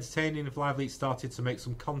 it would be entertaining if LiveLeak started to make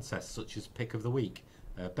some contests such as Pick of the Week,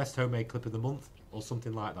 Best Homemade Clip of the Month, or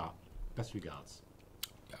something like that. Best regards.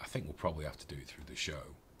 Yeah, I think we'll probably have to do it through the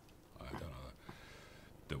show. I don't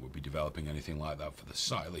know. that we'll be developing anything like that for the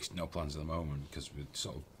site. At least no plans at the moment, because we've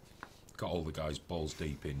sort of got all the guys balls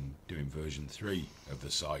deep in doing version 3 of the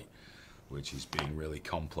site, which is being really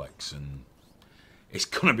complex, and it's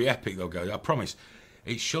going to be epic though, guys. I promise.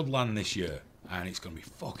 It should land this year, and it's going to be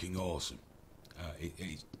fucking awesome.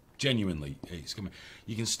 It's genuinely, it's going to.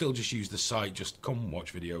 You can still just use the site, just come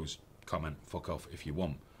watch videos, comment, fuck off if you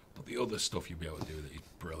want. But the other stuff you'll be able to do with it is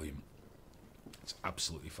brilliant. It's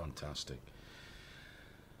absolutely fantastic.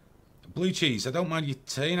 Blue Cheese, I don't mind you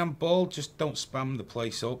saying I'm bald, just don't spam the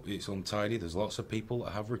place up. It's untidy. There's lots of people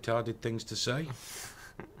that have retarded things to say.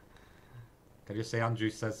 Can you say Andrew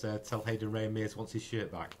says, tell Hayden Ray Mears wants his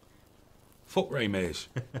shirt back? Fuck Ray Mears.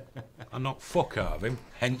 I'm not fuck out of him,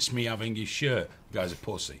 hence me having his shirt. The guy's a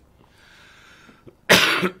pussy.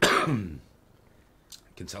 I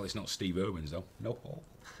can tell it's not Steve Irwin's though. No hole.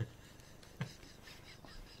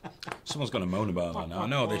 Someone's going to moan about that now. I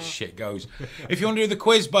know how this shit goes. If you want to do the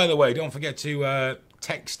quiz, by the way, don't forget to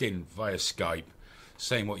text in via Skype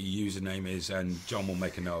saying what your username is, and John will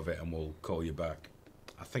make a note of it and we'll call you back.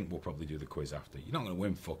 I think we'll probably do the quiz after. You're not going to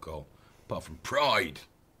win fuck all, apart from pride.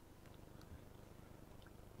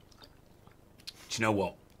 Do you know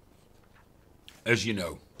what? As you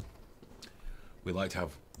know, we like to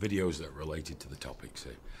have videos that are related to the topics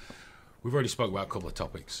here. We've already spoke about a couple of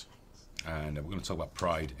topics, and we're going to talk about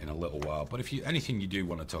pride in a little while. But if you anything you do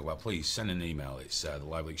want to talk about, please send an email. It's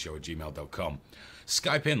theliveleakshow@gmail.com.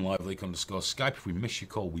 Skype in, liveleak_Skype. If we miss your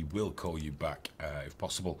call, we will call you back if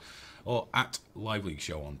possible. Or at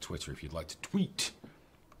LiveLeak on Twitter if you'd like to tweet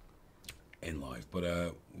in live.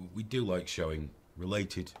 But we do like showing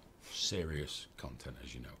related, serious content,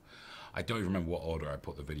 as you know. I don't even remember what order I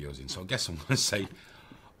put the videos in, so I guess I'm going to say,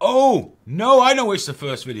 oh, no, I know which the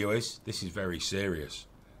first video is. This is very serious.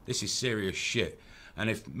 This is serious shit. And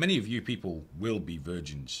if many of you people will be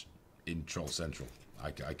virgins in Troll Central, I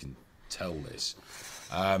can tell this.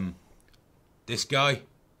 This guy,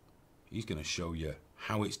 he's going to show you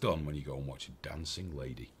how it's done when you go and watch a dancing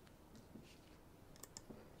lady.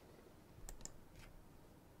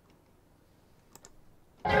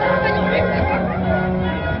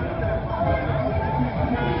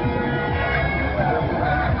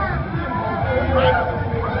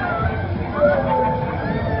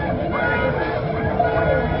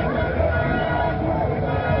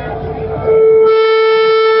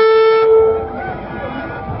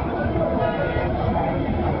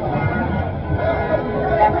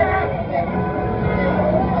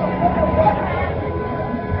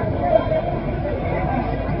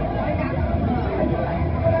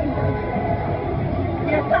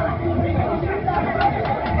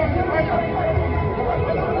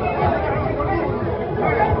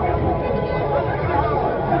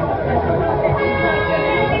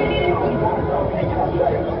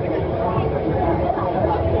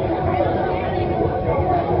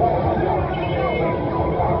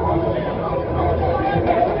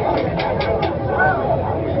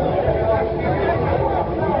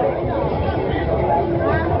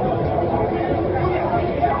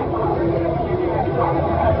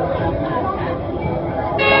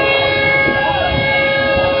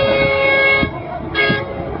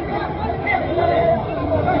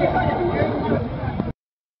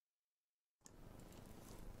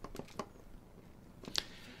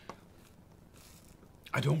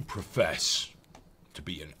 I don't profess to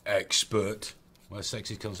be an expert where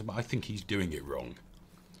sex is concerned, but I think he's doing it wrong.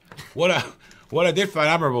 What I did find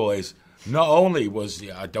admirable is not only was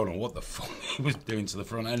I don't know what the fuck he was doing to the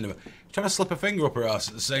front end of it, trying to slip a finger up her ass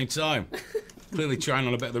at the same time, clearly trying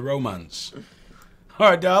on a bit of the romance. All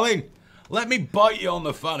right, darling, let me bite you on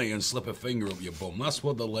the fanny and slip a finger up your bum. That's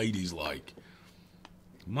what the ladies like.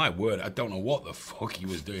 My word, I don't know what the fuck he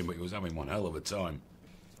was doing, but he was having one hell of a time.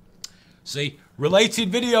 See,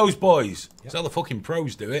 related videos, boys. Yep. That's how the fucking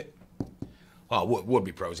pros do it. Well, it would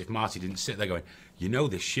be pros if Marty didn't sit there going, you know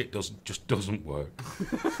this shit just doesn't work.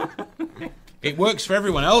 It works for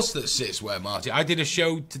everyone else that sits where Marty. I did a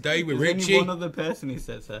show today with Richie. There's only one other person who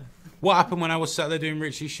sits there. What happened when I was sat there doing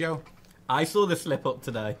Richie's show? I saw the slip up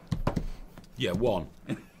today. Yeah, one.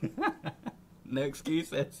 No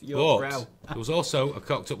excuses. Your brow. There was also a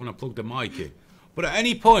cocked up when I plugged a mic in. But at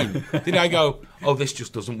any point, did I go, oh, this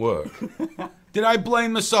just doesn't work? Did I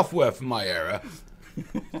blame the software for my error?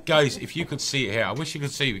 Guys, if you could see it here, I wish you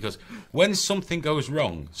could see it, because when something goes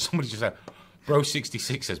wrong, somebody just said,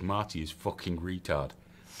 Bro66 says Marty is fucking retard.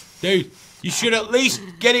 Dude, you should at least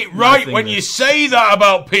get it right when you say that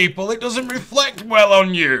about people. It doesn't reflect well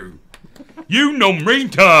on you. You numb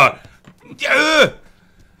retard.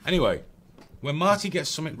 Anyway, when Marty gets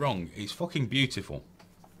something wrong, it's fucking beautiful.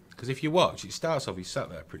 Because if you watch, it starts off, he's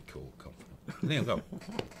sat there pretty cool, confident. And he'll go.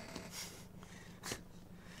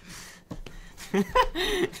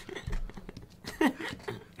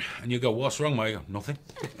 And you go, what's wrong, mate? Go, nothing.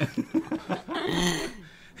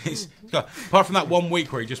 Apart from that 1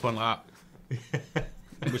 week where he just went like that.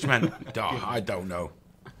 Which meant, I don't know.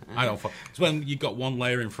 It's when you got one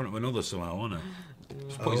layer in front of another somehow, wasn't it?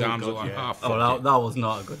 Just put his arms up like, fuck it. That was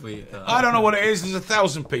not a good week. I don't know what it is. There's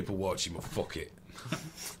 1,000 people watching, but fuck it.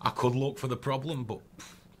 I could look for the problem, but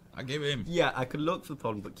I give him. Yeah, I could look for the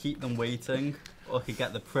problem, but keep them waiting. Or I could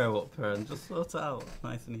get the pro up here and just sort it out.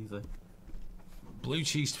 Nice and easy. Blue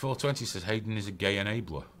Cheese 420 says Hayden is a gay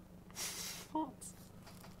enabler. What?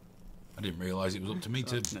 I didn't realise it was up to me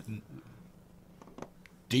to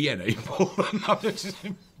de-enable.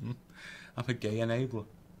 I'm a gay enabler.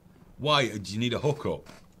 Why? Do you need a hookup?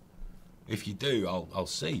 If you do, I'll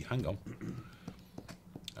see. Hang on.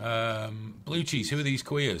 Blue Cheese, who are these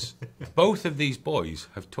queers? Both of these boys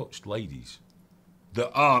have touched ladies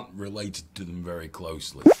that aren't related to them very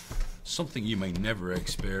closely. Something you may never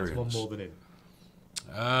experience. That's one more than him.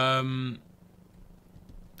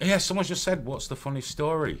 Yeah, someone just said, what's the funny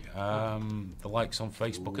story? The likes on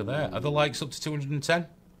Facebook are there. Are the likes up to 210?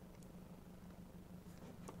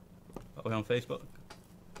 Are we on Facebook?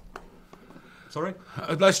 Sorry?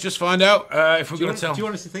 Let's just find out if we're going to tell. Do you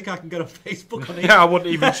honestly think I can get on Facebook on it? Yeah, I wouldn't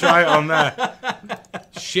even try it on there.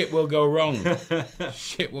 Shit will go wrong.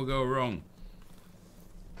 Shit will go wrong.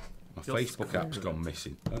 My Facebook app's gone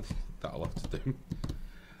missing. That'll have to do.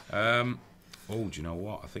 Oh, do you know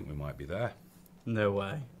what? I think we might be there. No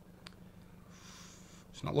way.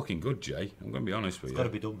 It's not looking good, Jay. I'm going to be honest with you. It's got to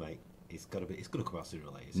be done, mate. It's got to come out sooner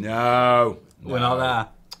or later. No. We're not there.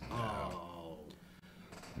 Oh.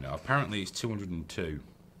 No, apparently it's 202.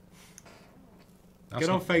 Get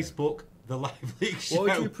on Facebook, the LiveLeak show.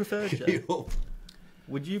 What would you prefer, Jay?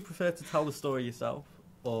 Would you prefer to tell the story yourself?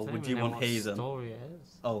 Or would you want Hayden? Story it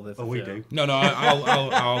is. Oh, we do. No,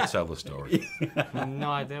 I'll tell the story.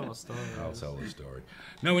 No idea what story it I'll is. tell the story.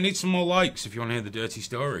 No, we need some more likes if you want to hear the dirty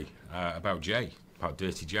story about Jay, about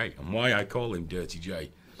Dirty Jay, and why I call him Dirty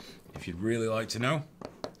Jay. If you'd really like to know,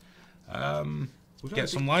 get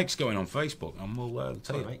some likes going on Facebook, and we'll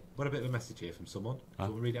tell you. Mate, got a bit of a message here from someone. Do you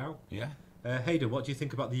want to read it out? Yeah. Hayden, what do you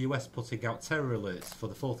think about the US putting out terror alerts for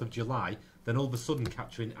the 4th of July, then all of a sudden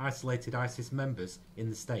capturing isolated ISIS members in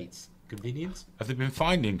the States? Convenient? Have they been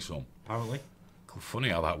finding some? Apparently. Funny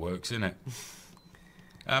how that works, isn't it?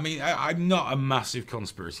 I mean, I'm not a massive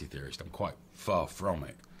conspiracy theorist. I'm quite far from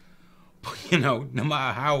it. But, you know, no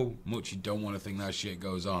matter how much you don't want to think that shit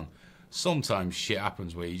goes on, sometimes shit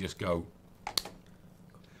happens where you just go...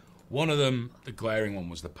 One of them, the glaring one,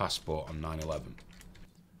 was the passport on 9/11.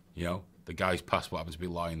 You know, the guy's passport happens to be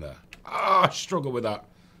lying there. I struggle with that.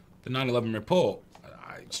 The 9/11 report,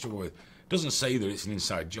 I struggle with. Doesn't say that it's an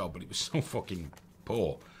inside job, but it was so fucking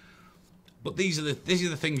poor. But these are the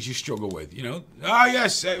things you struggle with, you know.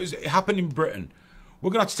 Yes, it happened in Britain.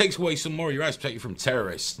 We're gonna have to take away some more of your rights to protect you from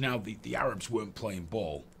terrorists. Now the Arabs weren't playing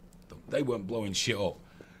ball; they weren't blowing shit up.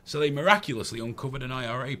 So they miraculously uncovered an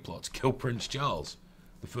IRA plot to kill Prince Charles,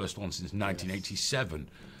 the first one since 1987.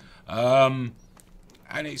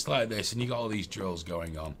 And it's like this, and you got all these drills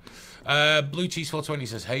going on. Blue Cheese 420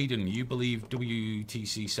 says, Hayden, you believe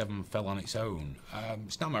WTC 7 fell on its own?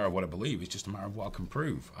 It's not a matter of what I believe, it's just a matter of what I can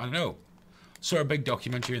prove. I don't know. Saw a big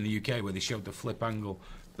documentary in the UK where they showed the flip angle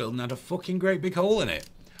building had a fucking great big hole in it.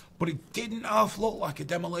 But it didn't half look like a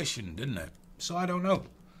demolition, didn't it? So I don't know.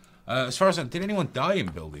 As far as I know, did anyone die in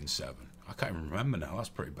Building 7? I can't even remember now, that's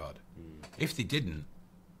pretty bad. If they didn't,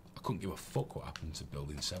 I couldn't give a fuck what happened to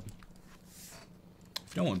Building 7.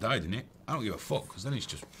 If no one died in it, I don't give a fuck, because then it's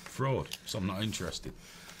just fraud, so I'm not interested.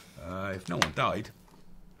 If no one died,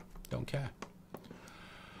 don't care.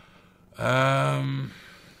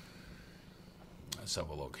 Let's have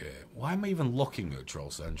a look here. Why am I even looking at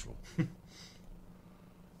Troll Central?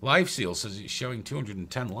 LiveSeal says it's showing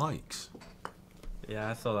 210 likes. Yeah,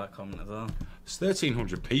 I saw that comment as well. There's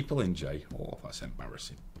 1,300 people in, Jay. Oh, that's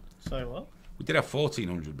embarrassing. Sorry, what? We did have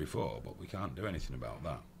 1,400 before, but we can't do anything about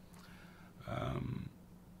that.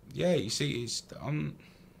 Yeah, you see, it's on.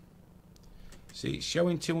 See, it's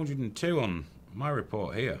showing 202 on my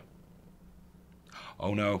report here.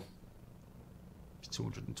 Oh no, it's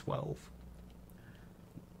 212.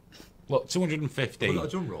 Look, 215. Got a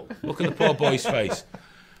drum roll. Look at the poor boy's face.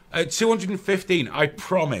 215. I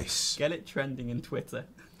promise. Get it trending in Twitter.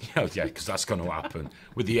 Yeah, because that's going to happen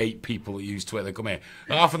with the 8 people that use Twitter. Come here.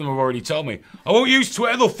 Half of them have already told me, I won't use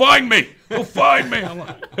Twitter. They'll find me. They'll find me. I'm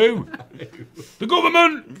like, who? The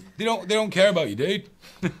government. They don't care about you, dude.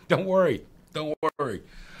 Don't worry. Don't worry.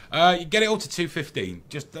 You get it up to 215.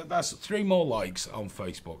 Just that's 3 more likes on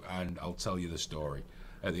Facebook, and I'll tell you the story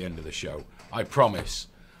at the end of the show. I promise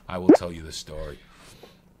I will tell you the story.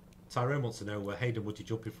 Tyrone wants to know, Hayden, would you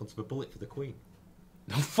jump in front of a bullet for the Queen?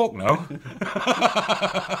 No, fuck no.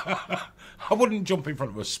 I wouldn't jump in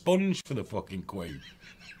front of a sponge for the fucking Queen.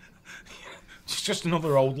 She's just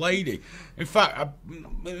another old lady. In fact,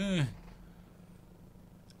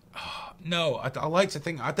 no, I like to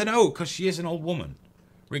think, I don't know, because she is an old woman.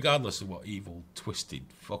 Regardless of what evil, twisted,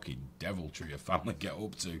 fucking deviltry her family get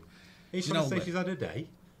up to. Are you trying to say she's had a day?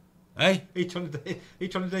 Eh? Are you trying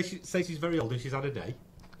to say she's very old and she's had a day?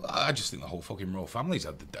 Well, I just think the whole fucking royal family's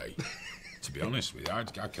had the day. To be honest with you, I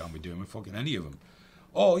can't be doing with fucking any of them.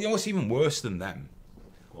 Oh, you know what's even worse than them?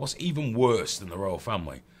 What's even worse than the royal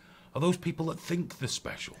family? Are those people that think they're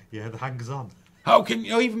special. Yeah, the hangers-on. How can,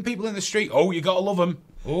 you know, even people in the street, oh, you gotta love them.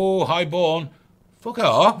 Oh, highborn. Fuck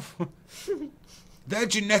off. Their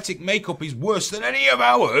genetic makeup is worse than any of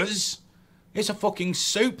ours. It's a fucking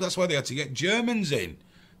soup. That's why they had to get Germans in.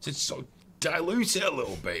 To sort of dilute it a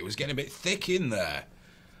little bit. It was getting a bit thick in there.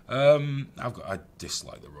 I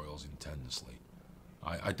dislike the royals intensely.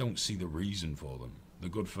 I don't see the reason for them. They're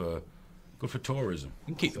good for tourism.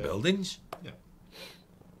 You can keep the buildings. Yeah.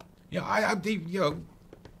 Yeah, I you know,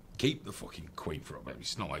 keep the fucking Queen for a bit.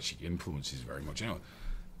 It's not like she influences very much anyway.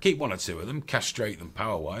 Keep 1 or 2 of them, castrate them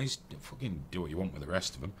power-wise. Fucking do what you want with the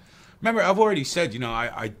rest of them. Remember, I've already said, you know,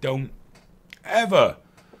 I don't ever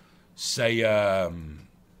say,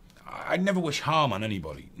 I never wish harm on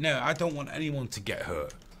anybody. No, I don't want anyone to get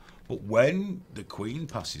hurt. But when the Queen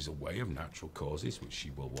passes away of natural causes, which she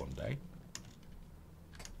will one day,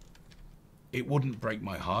 it wouldn't break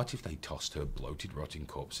my heart if they tossed her bloated, rotting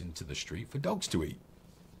corpse into the street for dogs to eat.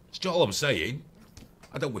 That's all I'm saying.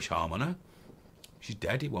 I don't wish harm on her. She's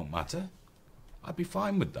dead, it won't matter. I'd be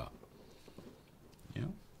fine with that. You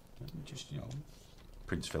know, just, you know,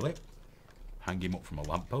 Prince Philip, hang him up from a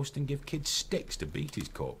lamppost and give kids sticks to beat his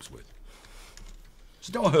corpse with.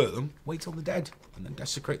 So don't hurt them, wait till they're dead, and then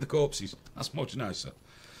desecrate the corpses. That's much nicer.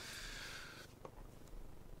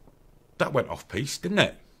 That went off piece, didn't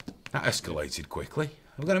it? That escalated quickly.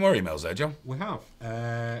 Have we got any more emails there, John? We have.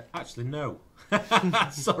 Actually, no.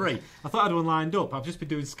 Sorry. I thought I had one lined up. I've just been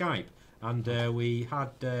doing Skype. And we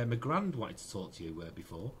had McGrand wanted to talk to you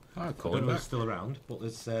before. I'll call I don't him know if back. he's still around, but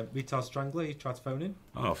there's Vital Strangler. He tried to phone in.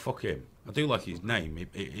 Oh, fuck him. I do like his name.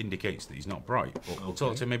 It indicates that he's not bright. But we'll talk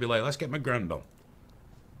Okay. to him maybe later. Let's get McGrand on.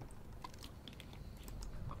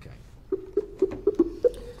 Okay.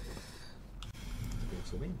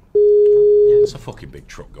 It's a fucking big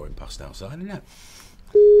truck going past outside, isn't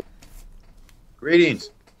it?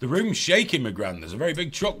 Greetings. The room's shaking, McGrand. There's a very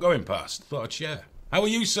big truck going past. Thought I'd share. How are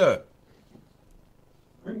you, sir?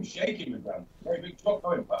 Room's shaking, McGrand. Very big truck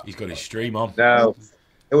going past. He's got his stream on. No,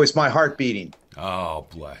 it was my heart beating. Oh,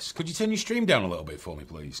 bless. Could you turn your stream down a little bit for me,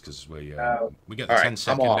 please? Because we get the All right,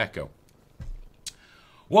 10-second I'm off. echo.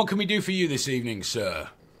 What can we do for you this evening, sir?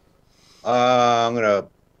 I'm going to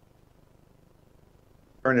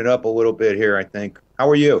turn it up a little bit here, I think. How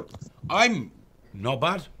are you? I'm not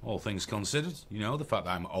bad, all things considered. You know, the fact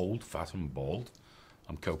that I'm old, fat, and bald.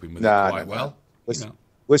 I'm coping with it quite well. Listen, You know.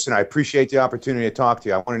 listen, I appreciate the opportunity to talk to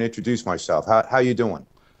you. I want to introduce myself. How you doing?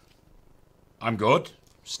 I'm good,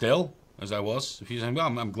 still, as I was a few times ago.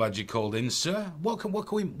 I'm glad you called in, sir. What can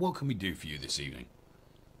we do for you this evening?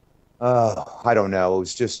 I don't know. It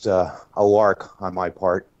was just a lark on my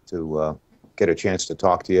part to get a chance to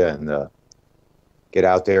talk to you and get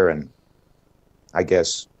out there and, I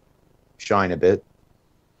guess, shine a bit.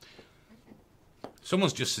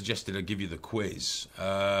 Someone's just suggested I give you the quiz.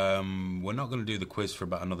 We're not going to do the quiz for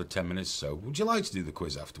about another 10 minutes, so would you like to do the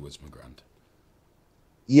quiz afterwards, McGrand?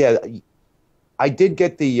 Yeah, I did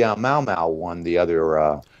get the Mau Mau one the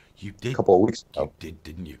other You did. couple of weeks ago. You did,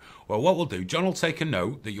 didn't you? Well, what we'll do, John will take a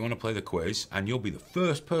note that you want to play the quiz, and you'll be the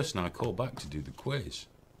first person I call back to do the quiz.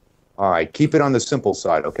 All right, keep it on the simple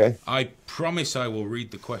side, okay? I promise I will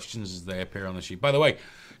read the questions as they appear on the sheet. By the way,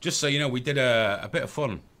 just so you know, we did a bit of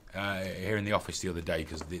fun here in the office the other day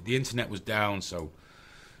because the internet was down. So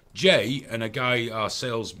Jay and a guy, our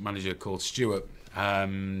sales manager called Stuart, I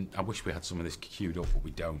wish we had some of this queued up, but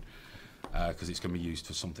we don't because it's going to be used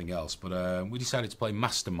for something else. But we decided to play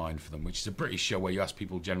Mastermind for them, which is a British show where you ask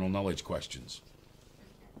people general knowledge questions.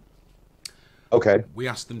 Okay. We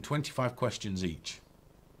asked them 25 questions each.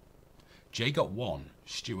 Jay got 1,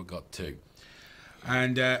 Stuart got 2.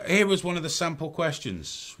 And here was one of the sample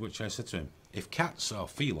questions, which I said to him. If cats are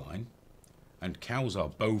feline and cows are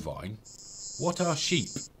bovine, what are sheep?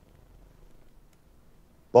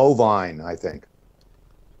 Bovine, I think.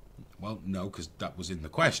 Well, no, because that was in the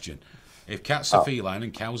question. If cats are feline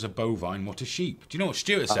and cows are bovine, what are sheep? Do you know what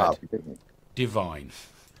Stuart said? Divine.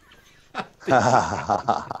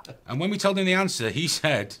 And when we told him the answer, he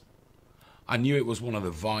said, I knew it was one of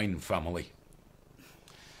the vine family.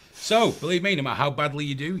 So, believe me, no matter how badly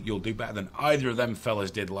you do, you'll do better than either of them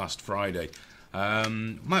fellas did last Friday.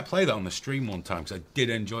 Might play that on the stream one time, because I did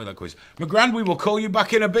enjoy that quiz. McGrand, we will call you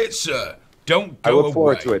back in a bit, sir. Don't go away. I look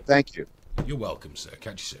forward to it. Thank you. You're welcome, sir.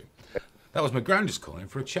 Catch you soon. That was McGrand just calling in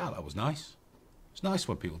for a chat. That was nice. It's nice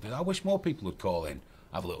when people do that. I wish more people would call in,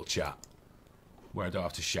 have a little chat, where I don't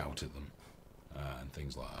have to shout at them and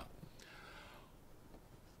things like that.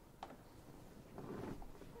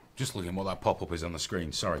 Just looking at what that pop-up is on the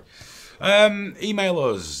screen. Sorry. Email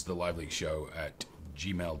us,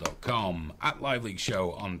 theliveleakshow@gmail.com,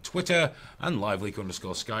 @LiveLeakShow on Twitter, and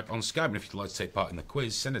LiveLeak_Skype on Skype. And if you'd like to take part in the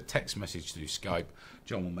quiz, send a text message through Skype.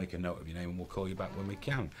 John will make a note of your name and we'll call you back when we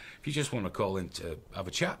can. If you just want to call in to have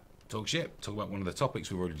a chat, talk shit, talk about one of the topics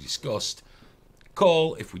we've already discussed,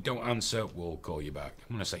 call. If we don't answer, we'll call you back.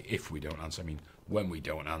 I'm going to say if we don't answer, I mean when we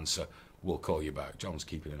don't answer, we'll call you back. John's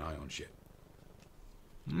keeping an eye on shit.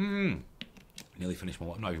 Nearly finished my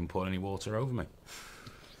water. Not even poured any water over me.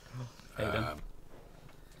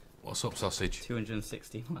 What's up, sausage?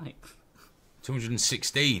 260 likes.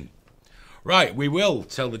 216. Right, we will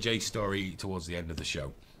tell the J story towards the end of the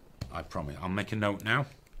show. I promise. I'll make a note now.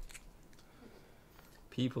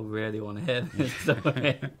 People really want to hear this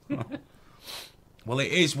story. Well,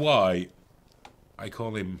 it is why I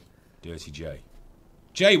call him Dirty J.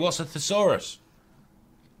 Jay, what's a thesaurus?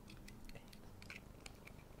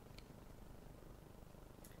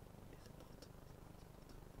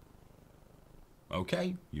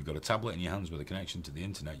 Okay, you've got a tablet in your hands with a connection to the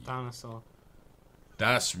internet. Dinosaur.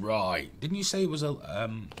 That's right. Didn't you say it was a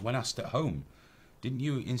when asked at home? Didn't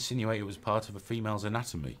you insinuate it was part of a female's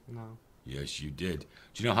anatomy? No. Yes, you did.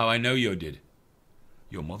 Do you know how I know you did?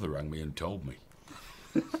 Your mother rang me and told me.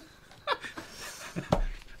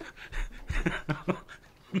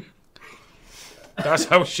 That's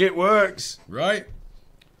how shit works, right?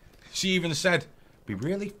 She even said, be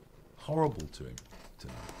really horrible to him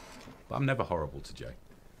tonight. But I'm never horrible to Jay. I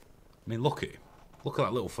mean, look at him. Look at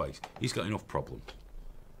that little face. He's got enough problems.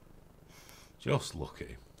 Just look at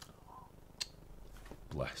him.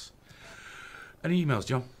 Bless. Any emails,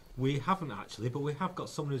 John? We haven't actually, but we have got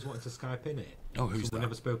someone who's wanting to Skype in it. Oh, who's that? We've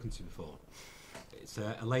never spoken to before. It's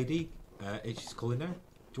a lady. She's calling now. Do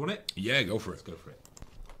you want it? Yeah, go for it. Let's go for it.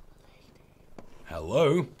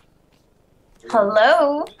 Hello?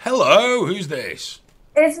 Hello, Hello, who's this?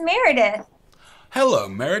 it's Meredith. Hello,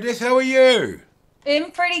 Meredith, how are you?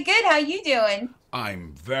 I'm pretty good. How you doing?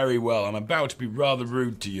 I'm very well. I'm about to be rather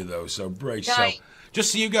rude to you, though, so brace Right. yourself.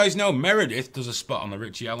 Just so you guys know, Meredith does a spot on the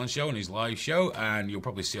Richie Allen Show on his live show, and you'll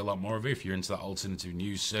probably see a lot more of it if you're into that alternative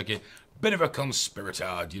news circuit. Bit of a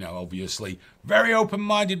conspiratard, you know, obviously. Very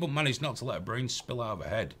open-minded, but managed not to let her brain spill out of her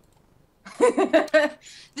head.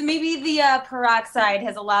 Maybe the peroxide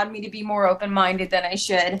has allowed me to be more open-minded than I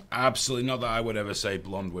should. Absolutely not that I would ever say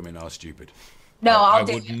blonde women are stupid. No, I I'll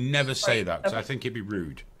do would it. never say that, because I Okay. think it'd be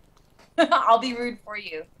rude. I'll be rude for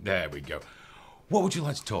you. There we go. What would you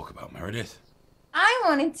like to talk about, Meredith? I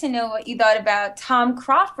wanted to know what you thought about Tom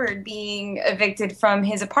Crawford being evicted from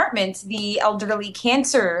his apartment, the elderly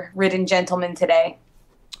cancer-ridden gentleman today.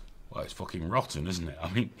 Well, it's fucking rotten, isn't it?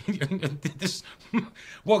 I mean,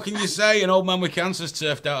 what can you say? An old man with cancer's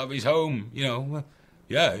turfed out of his home. You know,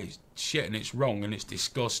 yeah, it's shit and it's wrong and it's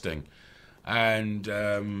disgusting. And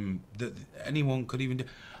anyone could even do...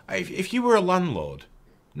 If you were a landlord,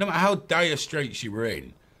 no matter how dire straits you were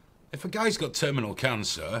in, if a guy's got terminal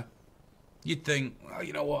cancer, you'd think, well,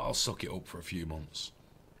 you know what, I'll suck it up for a few months.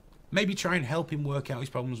 Maybe try and help him work out his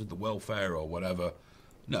problems with the welfare or whatever.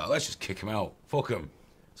 No, let's just kick him out. Fuck him.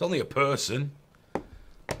 It's only a person.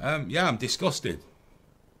 Yeah, I'm disgusted.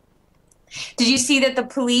 Did you see that the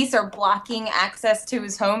police are blocking access to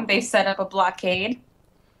his home? They've set up a blockade.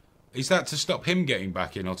 Is that to stop him getting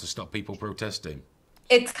back in or to stop people protesting?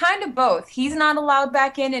 It's kind of both. He's not allowed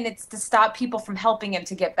back in, and it's to stop people from helping him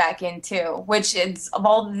to get back in, too. Which is, of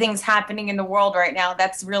all the things happening in the world right now,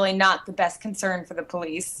 that's really not the best concern for the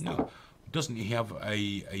police. No. Doesn't he have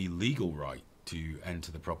a legal right to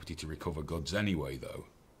enter the property to recover goods anyway, though?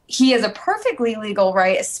 He has a perfectly legal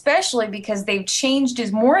right, especially because they've changed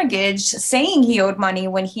his mortgage, saying he owed money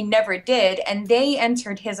when he never did, and they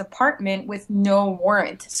entered his apartment with no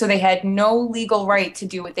warrant. So they had no legal right to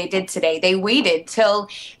do what they did today. They waited till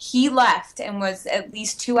he left and was at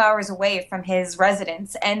least 2 hours away from his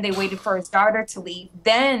residence, and they waited for his daughter to leave.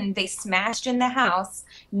 Then they smashed in the house,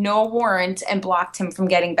 no warrant, and blocked him from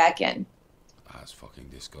getting back in. That's fucking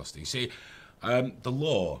disgusting. See, the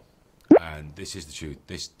law, and this is the truth.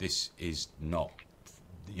 This is not,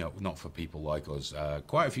 not for people like us.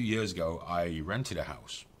 Quite a few years ago, I rented a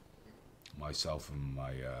house, myself and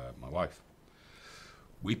my wife.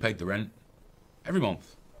 We paid the rent every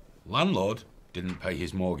month. Landlord didn't pay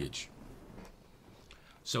his mortgage.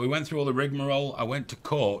 So we went through all the rigmarole. I went to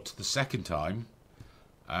court the second time,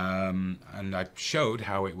 and I showed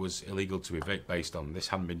how it was illegal to evict based on this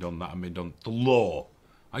hadn't been done, that hadn't been done. The law.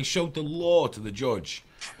 I showed the law to the judge,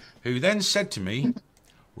 who then said to me,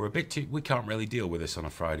 we can't really deal with this on a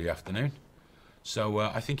Friday afternoon. So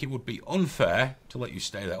I think it would be unfair to let you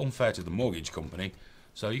stay there, unfair to the mortgage company.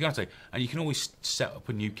 So you're going to say, and you can always set up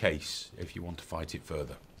a new case if you want to fight it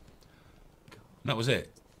further. And that was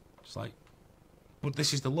it. It's like, but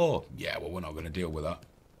this is the law. Yeah, well, we're not going to deal with that.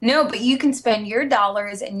 No, but you can spend your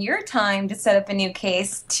dollars and your time to set up a new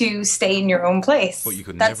case to stay in your own place. But you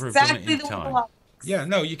could never have done it in time. Yeah,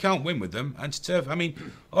 no, you can't win with them. And I mean,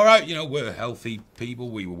 all right, we're healthy people.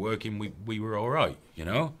 We were working. We were all right,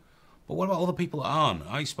 But what about other people that aren't?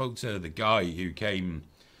 I spoke to the guy who came,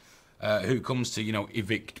 who comes to,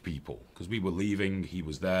 evict people. Because we were leaving, he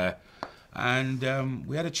was there. And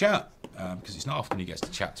we had a chat. Because it's not often he gets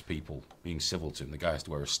to chat to people, being civil to him. The guy has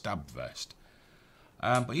to wear a stab vest.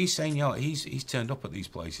 But he's saying, he's turned up at these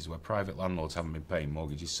places where private landlords haven't been paying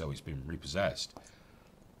mortgages, so it's been repossessed.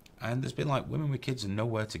 And there's been like women with kids and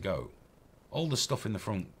nowhere to go. All the stuff in the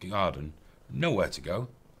front garden, nowhere to go.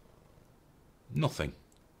 Nothing.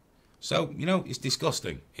 So, it's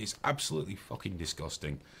disgusting. It's absolutely fucking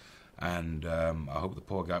disgusting. And I hope the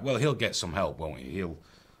poor guy, well, he'll get some help, won't he?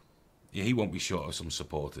 He won't be short of some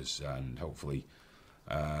supporters, and hopefully,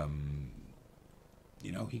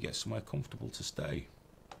 he gets somewhere comfortable to stay.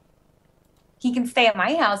 He can stay at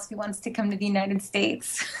my house if he wants to come to the United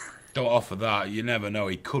States. Don't offer that. You never know.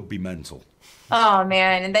 He could be mental. Oh,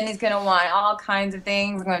 man. And then he's going to want all kinds of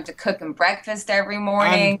things. He's going to have to cook him breakfast every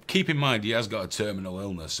morning. And keep in mind, he has got a terminal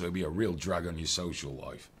illness, so it'll be a real drag on your social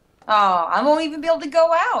life. Oh, I won't even be able to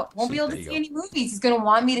go out. Won't be able to see any movies. He's going to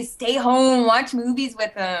want me to stay home, watch movies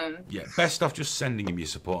with him. Yeah, best off just sending him your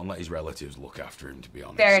support and let his relatives look after him, to be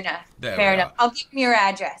honest. Fair enough. Fair enough. I'll give him your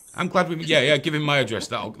address. I'm glad give him my address.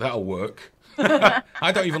 That'll work.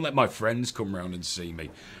 I don't even let my friends come round and see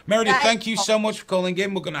me. Meredith, thank you so much for calling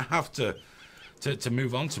in. We're going to have to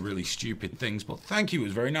move on to really stupid things, but thank you. It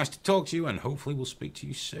was very nice to talk to you, and hopefully we'll speak to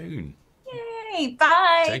you soon. Yay,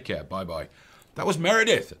 bye. Take care. Bye-bye. That was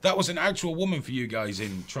Meredith. That was an actual woman for you guys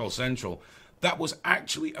in Troll Central. That was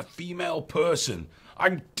actually a female person.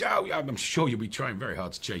 I'm sure you'll be trying very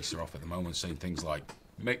hard to chase her off at the moment, saying things like,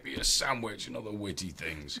 make me a sandwich and other witty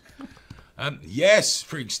things. Yes,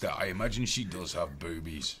 Freakstar, I imagine she does have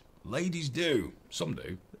boobies. Ladies do. Some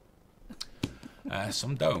do.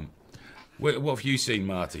 Some don't. What have you seen,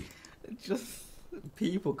 Marty? Just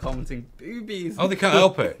people commenting boobies. Oh, they can't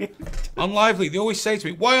help it. On Lively, they always say to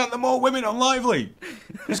me, why aren't there more women on Lively?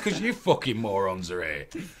 It's because you fucking morons are here.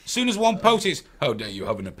 As soon as one post is, how dare you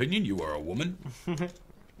have an opinion, you are a woman.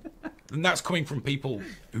 And that's coming from people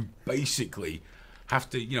who basically have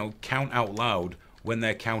to, count out loud when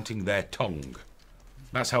they're counting their tongue.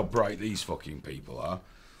 That's how bright these fucking people are.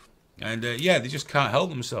 And, they just can't help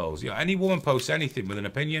themselves. Any woman posts anything with an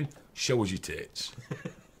opinion, show us your tits.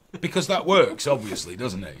 Because that works, obviously,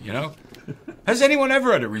 doesn't it, Has anyone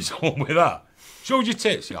ever had a result with that? Show us your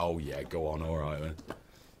tits. Oh, yeah, go on, all right, man.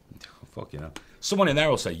 Fuck, Someone in there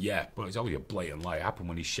will say, yeah, but it's always a blatant lie. It happened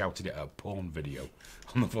when he shouted it at a porn video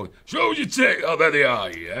on the phone. Show us your tits. Oh, there they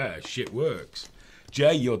are. Yeah, shit works.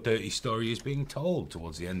 Jay, your dirty story is being told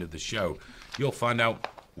towards the end of the show. You'll find out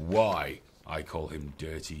why I call him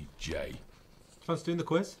Dirty Jay. Fancy doing the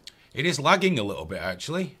quiz? It is lagging a little bit,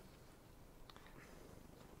 actually.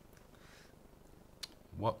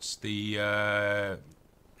 What's the...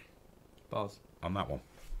 Pause. On that one.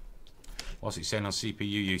 What's it saying on CPU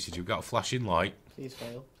usage? We've got a flashing light. Please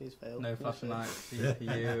fail. Please fail. No flashing light.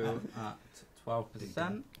 CPU at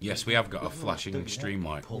 12%. Yes, we have got a flashing stream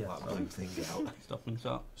light. Pull that blue thing out. Stop and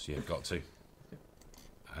start. So you've got to.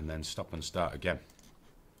 And then stop and start again.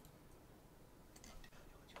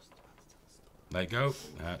 There you go.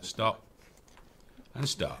 Stop. And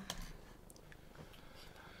start.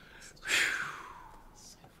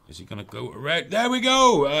 Is it going to go red? There we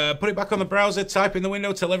go. Put it back on the browser. Type in the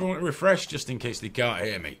window. Tell everyone to refresh just in case they can't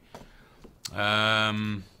hear me.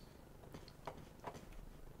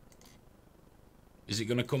 Is it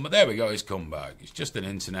going to come back? There we go. It's come back. It's just an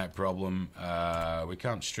internet problem. We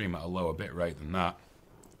can't stream at a lower bit rate than that.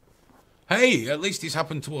 Hey, at least it's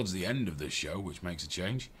happened towards the end of the show, which makes a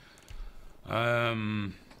change. We'll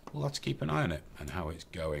have to keep an eye on it and how it's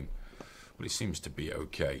going. but it seems to be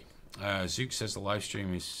okay. Zook says the live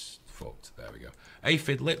stream is fucked. There we go.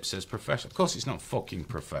 Aphid Lip says professional. Of course it's not fucking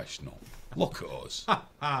professional. Look at us.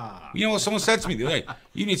 You know what someone said to me the other day?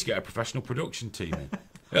 You need to get a professional production team in.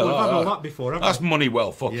 Well, we've had all that before, haven't That's we? money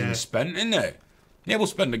well fucking spent, isn't it? Yeah, we'll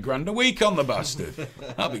spend $1,000 a week on the bastard.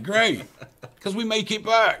 That'd be great. Because we make it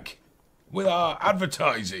back with our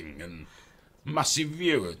advertising and massive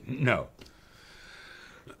viewers. No.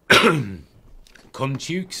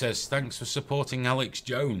 Contuke says, thanks for supporting Alex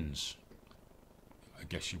Jones. I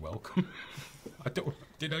guess you're welcome.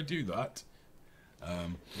 Did I do that?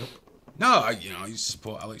 Nope. No, I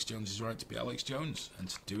support Alex Jones' right to be Alex Jones and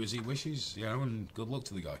to do as he wishes, and good luck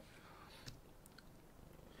to the guy.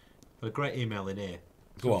 A great email in here.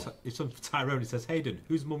 Go on. It's from Tyrone. He says, Hayden,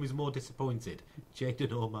 whose mum is more disappointed?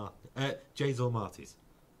 Jay's or Marty's?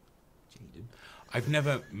 Jaden. I've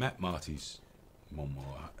never met Marty's mum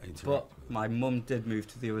or interacted But with her. my mum did move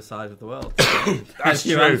to the other side of the world. That's There's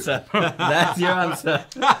your true. answer. There's your answer.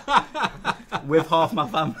 With half my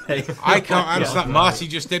family. I can't answer that. Marty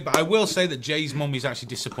just did, but I will say that Jay's mum is actually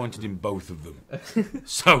disappointed in both of them.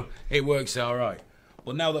 So it works all right.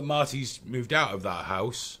 But now that Marty's moved out of that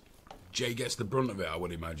house, Jay gets the brunt of it, I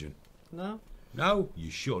would imagine. No, No,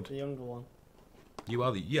 you should. the younger one. You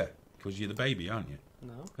are because you're the baby, aren't you?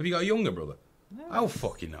 No. Have you got a younger brother? No. How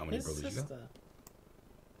fucking how many His brothers you got? sister.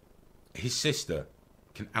 His sister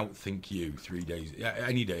can outthink you 3 days,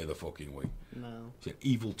 any day of the fucking week. No. She's an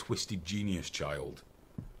evil, twisted genius child.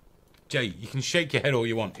 Jay, you can shake your head all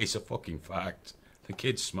you want. It's a fucking fact. The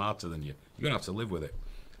kid's smarter than you. You're going to have to live with it.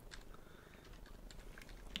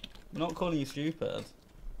 I'm not calling you stupid.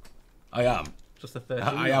 I am. Just a 13.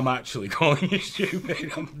 I am actually calling you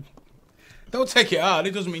stupid. Don't take it hard.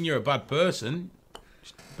 It doesn't mean you're a bad person.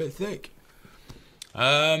 Just a bit thick.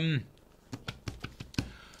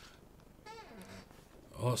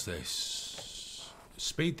 What's this?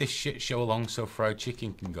 Speed this shit show along so Fried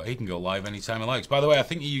Chicken can go. He can go live anytime he likes. By the way, I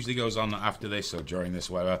think he usually goes on after this or during this,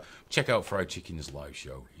 whatever. Check out Fried Chicken's live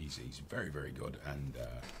show. He's very, very good, and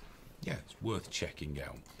yeah, it's worth checking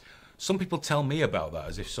out. Some people tell me about that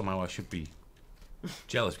as if somehow I should be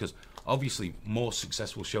jealous, because obviously more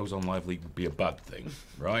successful shows on LiveLeak would be a bad thing,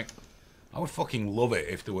 right? I would fucking love it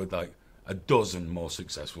if there were like a dozen more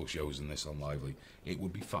successful shows than this on LiveLeak. It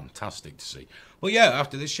would be fantastic to see. Well, yeah,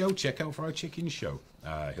 after this show, check out Fried Chicken's show.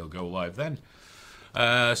 He'll go live then.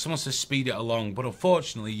 Someone says speed it along, but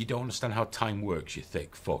unfortunately you don't understand how time works, you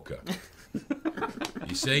thick fucker.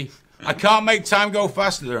 You see? I can't make time go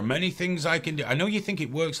faster. There are many things I can do. I know you think it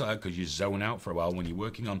works like that because you zone out for a while when you're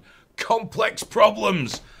working on complex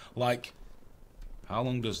problems. Like, how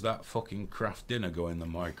long does that fucking Kraft dinner go in the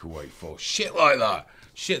microwave for? Shit like that.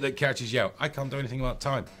 Shit that catches you out. I can't do anything about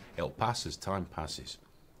time. It'll pass as time passes.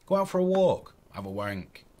 Go out for a walk. Have a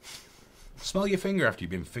wank. Smell your finger after you've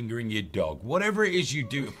been fingering your dog. Whatever it is you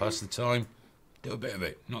do to pass the time, do a bit of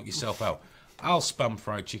it. Knock yourself out. I'll spam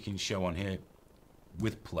Fried Chicken show on here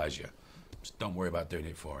with pleasure. Just don't worry about doing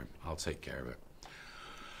it for him. I'll take care of it.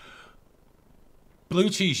 Blue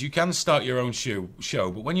Cheese, you can start your own show,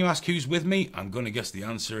 but when you ask who's with me, I'm going to guess the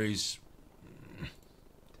answer is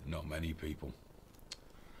not many people.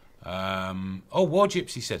 Oh, War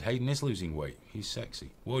Gypsy said Hayden is losing weight. He's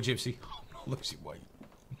sexy. War Gypsy, I'm not losing weight.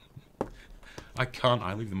 I can't.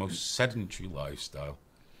 I live the most sedentary lifestyle.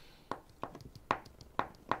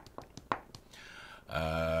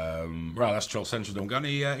 Right, that's Troll Central. Don't got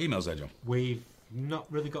any emails there, John? We've not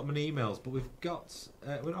really got many emails, but we've got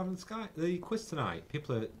we're having the quiz tonight.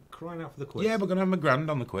 People are crying out for the quiz. Yeah, we're going to have a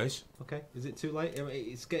grand on the quiz. Okay, is it too late?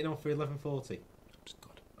 It's getting on for 11:40. Good.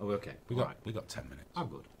 Oh, okay. We got 10 minutes. I'm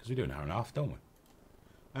good. Because we do an hour and a half, don't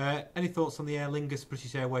we? Any thoughts on the Aer Lingus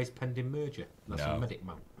British Airways pending merger? That's No. a medic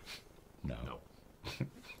man. No.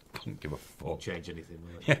 Couldn't give a fuck. Won't change anything,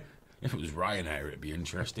 will it? Yeah, if it was Ryanair, it'd be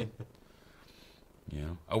interesting. You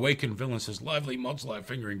know, Awakened Villain says, "LiveLeak mods like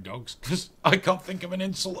fingering dogs because I can't think of an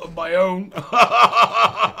insult of my own."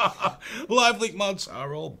 LiveLeak mods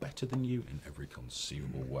are all better than you in every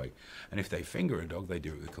conceivable way, and if they finger a dog, they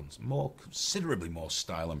do it with considerably more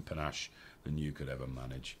style and panache than you could ever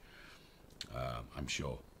manage. I'm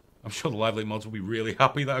sure the LiveLeak mods will be really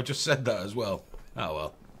happy that I've just said that as well.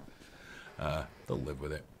 Oh well, they'll live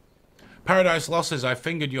with it. Paradise Lost says, "I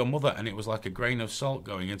fingered your mother and it was like a grain of salt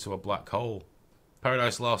going into a black hole."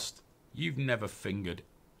 Paradise Lost, you've never fingered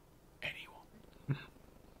anyone.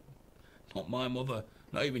 Not my mother,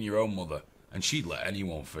 not even your own mother. And she'd let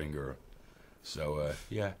anyone finger her. So,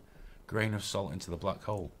 yeah, grain of salt into the black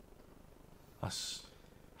hole. That's...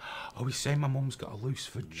 Oh, he's saying my mum's got a loose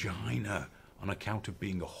vagina on account of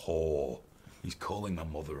being a whore. He's calling my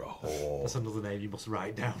mother a whore. That's another name you must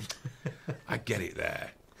write down. I get it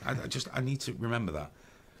there. I need to remember that.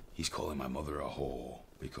 He's calling my mother a whore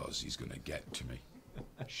because he's going to get to me.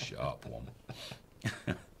 Sharp one.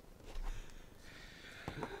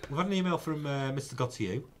 We've had an email from Mr.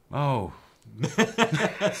 Gautier. Oh.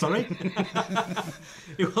 Sorry?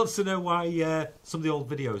 He wants to know why some of the old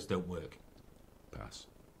videos don't work. Pass.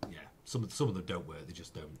 Yeah, some of them don't work. They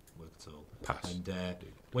just don't work at all. Pass. And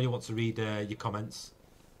when you want to read your comments,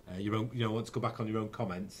 your own, want to go back on your own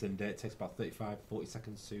comments, and it takes about 35-40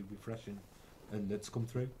 seconds to refresh and it's come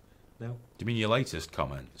through. No. Do you mean your latest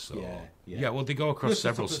comments? Or? Yeah. Yeah. Well, they go across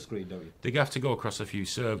several. The screen, don't you? They have to go across a few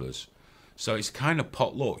servers, so it's kind of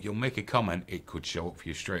potluck. You'll make a comment, it could show up for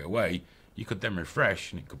you straight away. You could then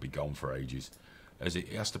refresh, and it could be gone for ages, as it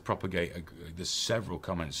has to propagate. There's several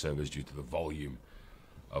comment servers due to the volume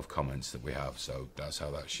of comments that we have, so that's how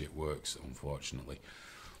that shit works, unfortunately.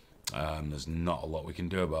 There's not a lot we can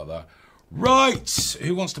do about that. Right,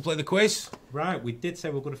 who wants to play the quiz? Right, we did say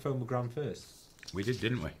we were going to phone McGran first. We did,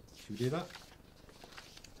 didn't we? Should we do that?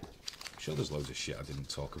 I'm sure there's loads of shit I didn't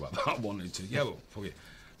talk about that I wanted to. Yeah, well, fuck it.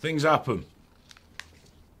 Things happen.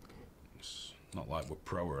 It's not like we're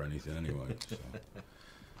pro or anything anyway. So.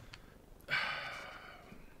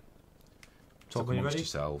 Talk when you're amongst ready?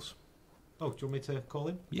 yourselves. Oh, do you want me to call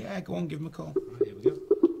him? Yeah, go on, give him a call. Right, here we go.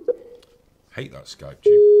 Hate that Skype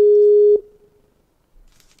tube.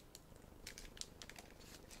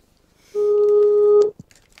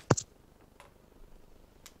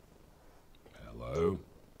 Hello.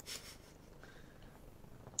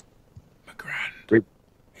 McGrand.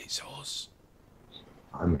 It's us.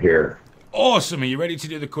 I'm here. Awesome. Are you ready to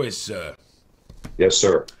do the quiz, sir? Yes,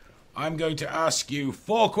 sir. I'm going to ask you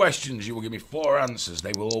 4 questions. You will give me 4 answers.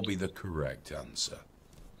 They will all be the correct answer.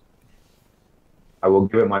 I will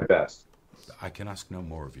give it my best. I can ask no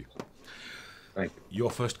more of you. Thank you. Your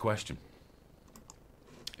first question.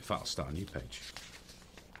 In fact, I'll start a new page.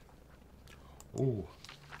 Oh.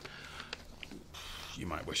 You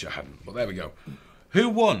might wish I hadn't, but there we go. Who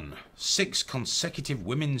won 6 consecutive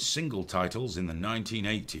women's single titles in the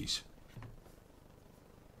 1980s?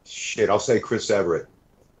 Shit, I'll say Chris Everett.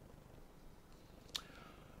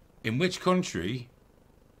 In which country?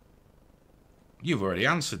 You've already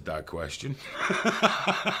answered that question.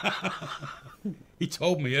 He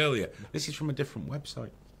told me earlier. This is from a different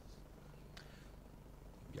website.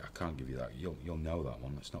 Yeah, I can't give you that. You'll know that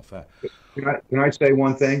one. That's not fair. Can I say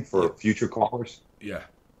one thing for future callers? Yeah.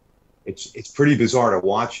 It's pretty bizarre to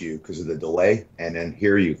watch you because of the delay and then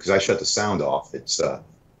hear you because I shut the sound off. It's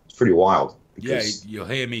pretty wild. Yeah, you'll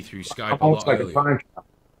hear me through Skype a Almost lot like earlier. a time trap.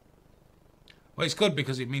 Well, it's good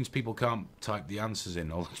because it means people can't type the answers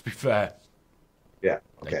in. Or let's be fair. Yeah.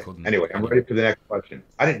 They Okay. couldn't. Anyway, I'm ready for the next question.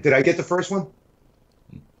 Did I get the first one?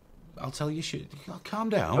 I'll tell you shit. Calm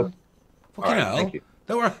down. Okay. Fucking All right, hell. thank you.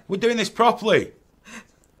 Don't worry. We're doing this properly.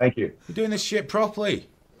 Thank you. We're doing this shit properly.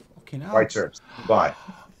 Fucking hell. Right, sir. Bye.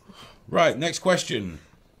 Right, next question.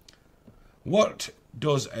 What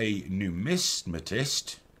does a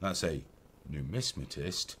numismatist, that's a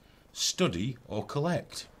numismatist, study or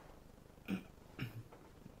collect?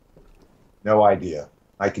 No idea.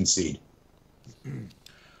 I concede. Oh,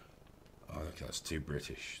 okay, that's too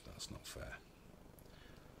British. That's not fair.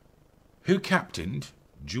 Who captained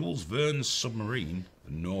Jules Verne's submarine,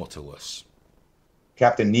 the Nautilus?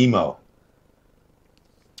 Captain Nemo.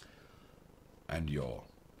 And your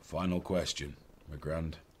final question,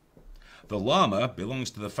 McGrand. The llama belongs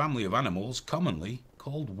to the family of animals commonly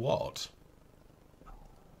called what?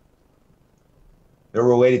 They're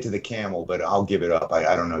related to the camel, but I'll give it up.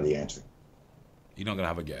 I don't know the answer. You're not going to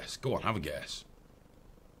have a guess. Go on, have a guess.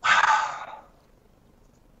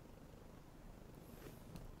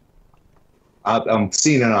 I'm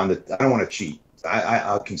seeing it on the... I don't want to cheat.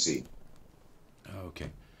 I'll concede.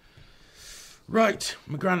 Okay. Right,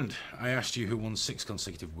 McGrand, I asked you who won 6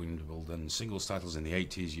 consecutive Wimbledon singles titles in the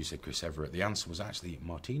 80s. You said Chris Everett. The answer was actually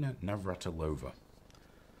Martina Navratilova.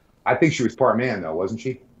 I think she was part man, though, wasn't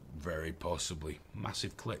she? Very possibly.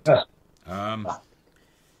 Massive clit. Yeah.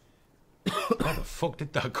 Where the fuck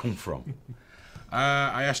did that come from?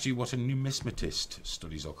 I asked you what a numismatist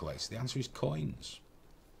studies or collects. The answer is coins.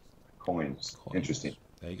 Coins. Interesting.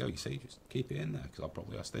 There you go. You see, just keep it in there because I'll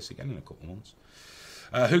probably ask this again in a couple of months.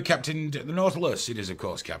 Who captained the Nautilus? It is, of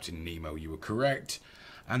course, Captain Nemo. You were correct.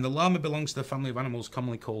 And the llama belongs to the family of animals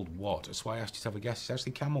commonly called what? That's why I asked you to have a guess. It's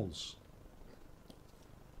actually camels.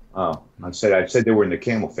 Oh, I said they were in the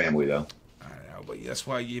camel family, though. but that's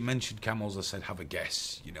why you mentioned camels. I said, have a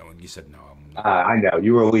guess, you know, and you said, no, I'm not. I know.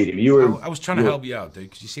 You were leading me. I was trying to help you out, dude,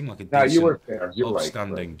 because you seem like a decent, you were fair. You're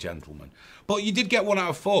upstanding right. gentleman. But you did get 1 out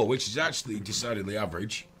of 4, which is actually decidedly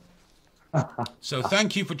average. So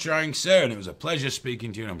thank you for trying, sir, and it was a pleasure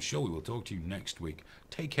speaking to you, and I'm sure we will talk to you next week.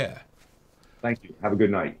 Take care. Thank you. Have a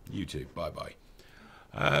good night. You too. Bye-bye.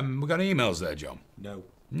 We got any emails there, John? No.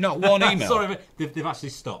 Not one email. Sorry, they've actually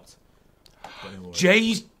stopped.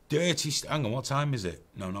 Jay's dirty... Hang on, what time is it?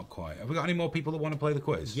 No, not quite. Have we got any more people that want to play the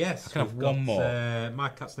quiz? Yes. I can have one more. My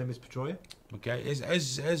cat's name is Petrolia. Okay.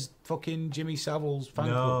 Is fucking Jimmy Savile's fan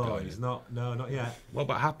club guy? No, he's not. No, not yet. What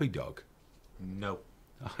about Happy Dog? No.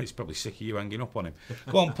 Oh, he's probably sick of you hanging up on him.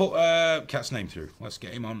 Go on, put cat's name through. Let's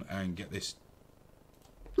get him on and get this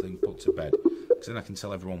thing put to bed. Because then I can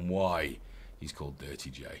tell everyone why he's called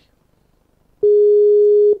Dirty J.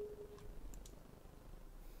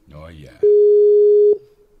 Oh, yeah.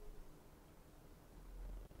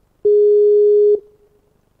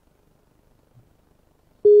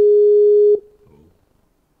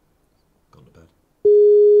 Gone to bed.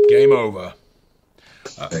 Game over.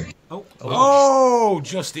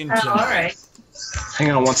 Just in time. All right.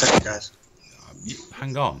 Hang on 1 second, guys.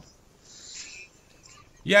 Hang on.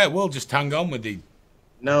 Yeah, we'll just hang on with the...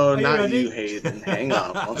 No, not you, Hayden. Hang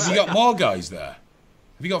on. Have you got more guys there?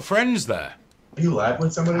 Have you got friends there? Are you live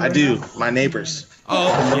with somebody? I do. My neighbors.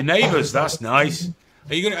 Oh, your neighbours. That's nice.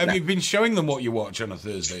 Are you gonna? Have you been showing them what you watch on a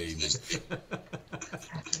Thursday evening?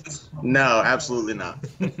 No, absolutely not.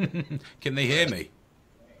 Can they hear me?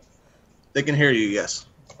 They can hear you, yes.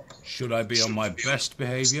 Should I be on my best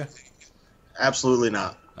behaviour? Absolutely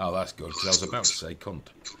not. Oh, that's good, because I was about to say cunt.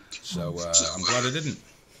 So, I'm glad I didn't.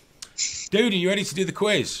 Dude, are you ready to do the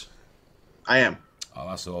quiz? I am. Oh,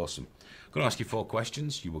 that's awesome. I'm going to ask you 4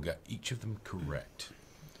 questions. You will get each of them correct.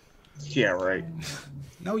 Yeah, right.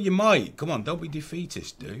 No, you might. Come on, don't be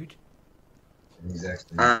defeatist, dude.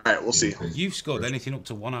 Exactly. All right, we'll see. You've scored anything up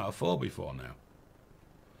to 1 out of 4 before now.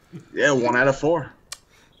 Yeah, 1 out of 4.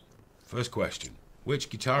 First question. Which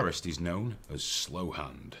guitarist is known as Slow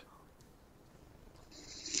Hand?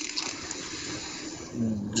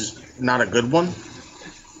 Just not a good one.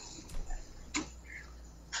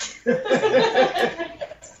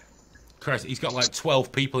 Christ, he's got like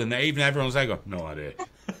 12 people in there. Even everyone's there going, no idea.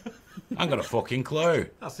 I ain't got a fucking clue.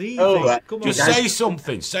 That's easy. Oh, Come on. Just say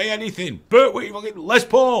something. Say anything. Bert, Les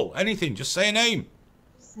Paul. Anything. Just say a name.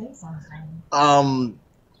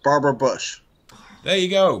 Barbara Bush. There you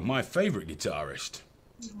go. My favourite guitarist.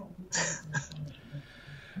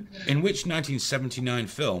 In which 1979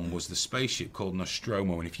 film was the spaceship called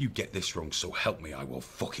Nostromo? And if you get this wrong, so help me, I will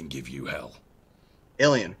fucking give you hell.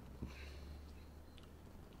 Alien.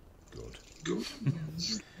 Good.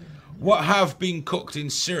 What have been cooked in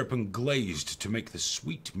syrup and glazed to make the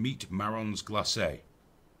sweet meat marrons glacé?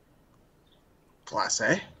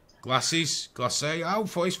 Glacé? Glasses? Glacé?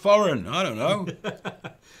 Oh, it's foreign. I don't know.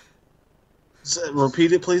 So,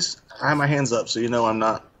 repeat it, please. I have my hands up, so you know I'm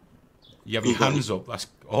not. You have your hands up. That's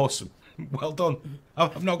awesome. Well done.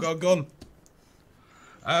 I've not got a gun.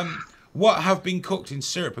 What have been cooked in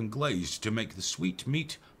syrup and glazed to make the sweet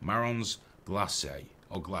meat marrons glacé?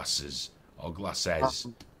 Or glasses? Or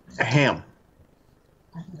glacés? Ham.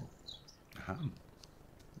 Ham.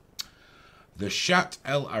 The Shat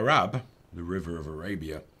El Arab, the River of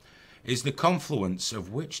Arabia, is the confluence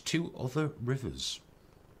of which 2 other rivers?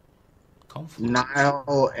 Confluence.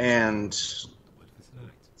 Nile and...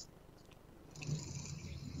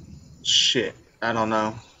 Shit. I don't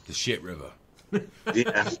know. The Shit River.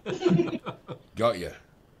 Yeah. Got you.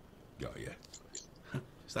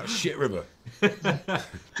 It's that Shit River.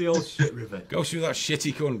 The old shit river. Goes through that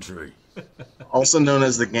shitty country. Also known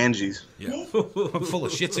as the Ganges. Yeah. Full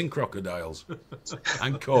of shit and crocodiles.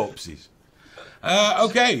 And corpses.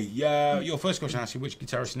 Okay, your first question asks you which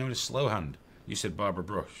guitarist is known as Slow Hand. You said Barbara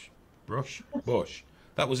Bush.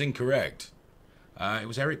 That was incorrect. It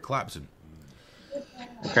was Eric Clapton.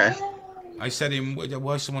 Okay. I said him,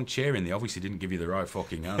 why is someone cheering? They obviously didn't give you the right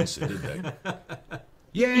fucking answer, did they?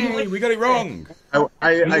 Yay, we got it wrong. I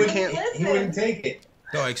can't. He wouldn't take it.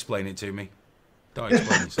 Don't explain it to me. Don't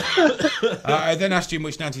explain yourself. I then asked you in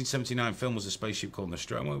which 1979 film was a spaceship called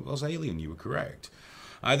Nostromo. It was Alien, you were correct.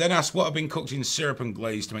 I then asked what had been cooked in syrup and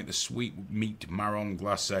glazed to make the sweet meat marron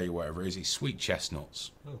glacé, whatever it is. It's sweet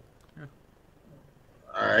chestnuts. Oh. Yeah.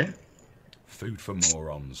 All right. Food for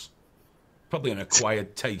morons. Probably an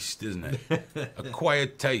acquired taste, isn't it?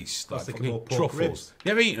 Acquired taste. Like fucking truffles. Ribs.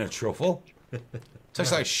 You ever eaten a truffle?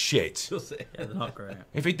 Tastes like shit. Yeah, they're not great.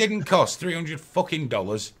 If it didn't cost $300 fucking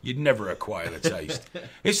dollars, you'd never acquire the taste.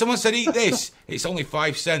 If someone said, eat this, it's only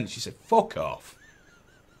 5 cents, you said, fuck off.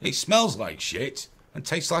 It smells like shit and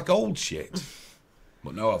tastes like old shit.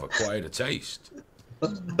 But no, I've acquired a taste.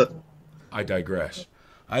 I digress.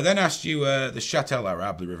 I then asked you, the Shatt el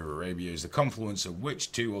Arab, the River of Arabia, is the confluence of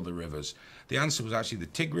which two other rivers? The answer was actually the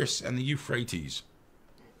Tigris and the Euphrates.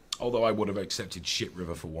 Although I would have accepted Shit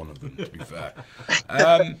River for one of them, to be fair.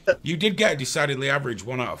 You did get a decidedly average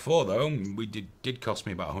 1 out of 4, though. We did cost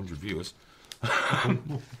me about 100 viewers. But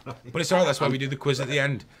it's alright, that's why we do the quiz at the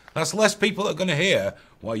end. That's less people that are going to hear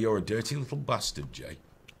why you're a dirty little bastard, Jay.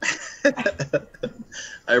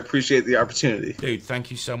 I appreciate the opportunity. Dude,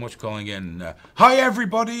 thank you so much for calling in. Hi,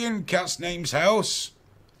 everybody in Cat's Name's house.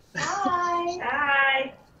 Hi.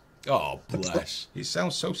 Hi. Oh, bless. He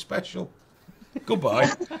sounds so special.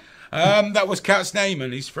 Goodbye. That was Cat's name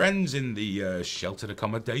and his friends in the sheltered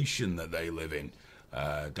accommodation that they live in.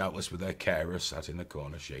 Doubtless with their carer sat in the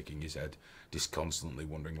corner shaking his head, disconsolately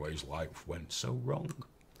wondering where his life went so wrong.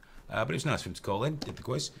 But it was nice for him to call in, did the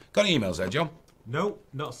quiz. Got any emails there, John? No,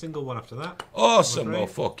 not a single one after that. Awesome. Well,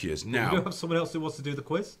 fuck yous. Now, we do have someone else who wants to do the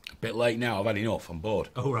quiz. A bit late now. I've had enough. I'm bored.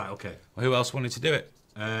 Oh, right, okay. Well, who else wanted to do it?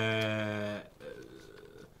 A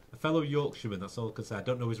fellow Yorkshireman, that's all I can say. I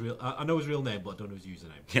don't know his real... I know his real name, but I don't know his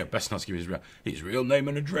username. Yeah, best not to give his real name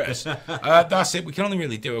and address. That's it. We can only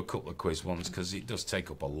really do a couple of quiz ones because it does take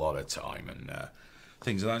up a lot of time and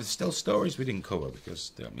things like that. There's still stories we didn't cover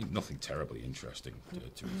because, I mean, nothing terribly interesting,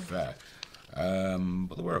 to be fair.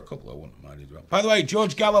 But there were a couple I wouldn't mind as well. By the way,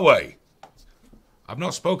 George Galloway. I've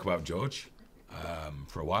not spoke about George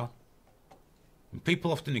for a while. And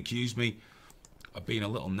people often accuse me of being a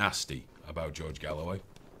little nasty about George Galloway.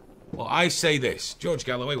 Well, I say this. George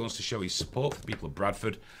Galloway wants to show his support for the people of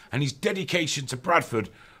Bradford and his dedication to Bradford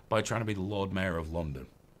by trying to be the Lord Mayor of London.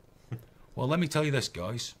 Well, let me tell you this,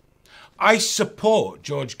 guys. I support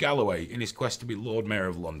George Galloway in his quest to be Lord Mayor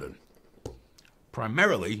of London.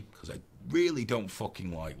 Primarily because I really don't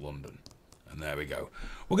fucking like London. And there we go.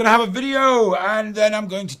 We're going to have a video, and then I'm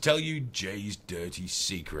going to tell you Jay's dirty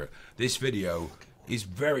secret. This video is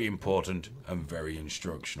very important and very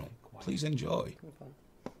instructional. Please enjoy.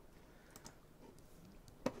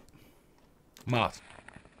 Matt.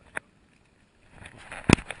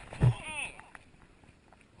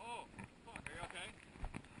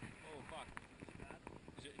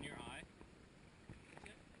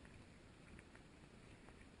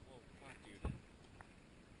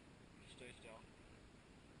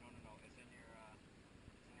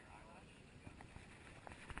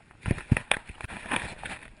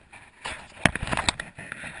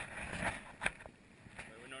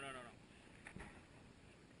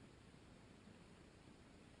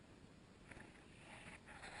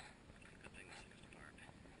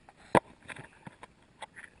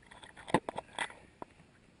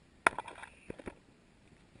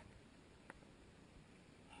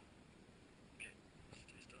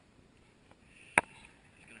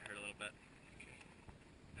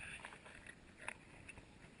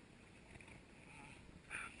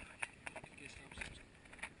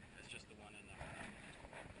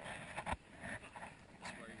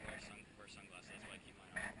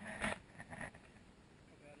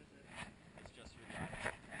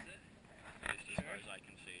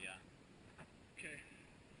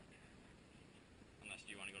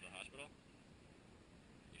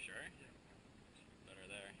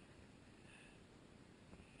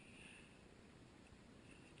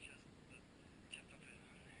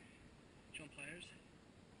 Pliers?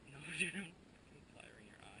 No, dude. Plier in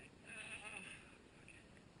your eye.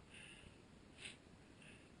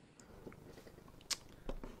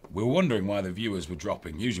 We were wondering why the viewers were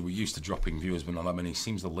dropping. Usually we're used to dropping viewers, but not that many.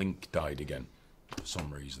 Seems the link died again for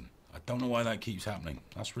some reason. I don't know why that keeps happening.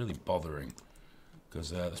 That's really bothering. Because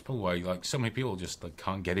that's probably why like so many people just like,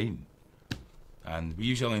 can't get in. And we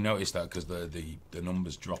usually only notice that because the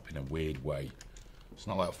numbers drop in a weird way. It's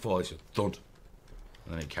not like a fall, it's a thud.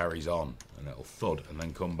 And then it carries on, and it'll thud, and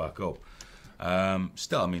then come back up.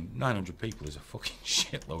 Still, I mean, 900 people is a fucking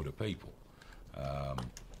shitload of people.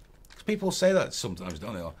 Because people say that sometimes,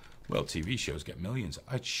 don't they? Like, well, TV shows get millions.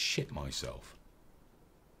 I'd shit myself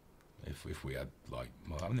if we had, like,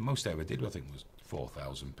 well, I mean, the most I ever did, I think, was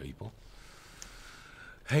 4,000 people.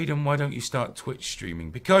 Hayden, why don't you start Twitch streaming?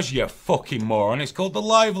 Because you're fucking moron. It's called the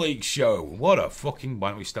LiveLeak show. What a fucking... Why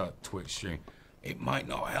don't we start Twitch streaming? It might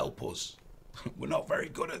not help us. We're not very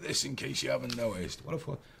good at this, in case you haven't noticed. What if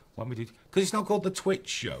why we did? Because it's not called the Twitch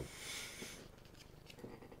show.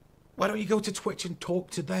 Why don't you go to Twitch and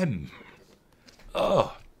talk to them?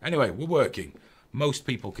 Oh, anyway, we're working. Most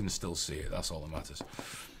people can still see it. That's all that matters.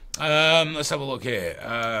 Let's have a look here.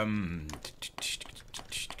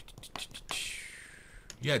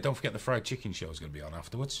 Yeah, don't forget the fried chicken show is going to be on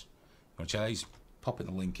afterwards. Want to check these? popping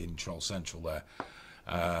the link in Troll Central there.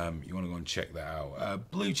 You want to go and check that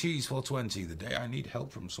out. Blue Cheese 420. The day I need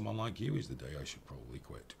help from someone like you is the day I should probably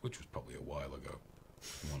quit, which was probably a while ago,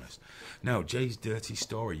 if I'm honest. No, Jay's dirty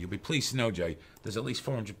story. You'll be pleased to know, Jay, there's at least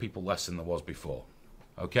 400 people less than there was before.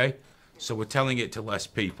 Okay? So we're telling it to less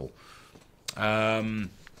people. But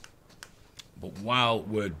while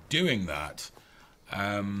we're doing that,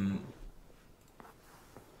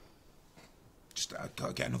 just I've got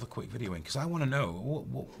to get another quick video in because I want to know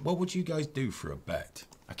what would you guys do for a bet?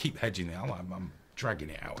 I keep hedging it. I'm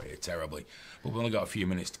dragging it out here terribly, but we've only got a few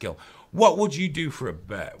minutes to kill. What would you do for a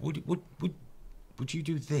bet? Would you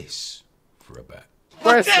do this for a bet?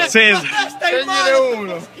 Questo. Scegliene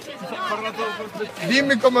uno.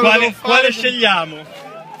 Dimmi come lo devo fare. Quale scegliamo?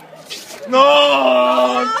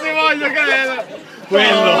 No, non ti voglio credere.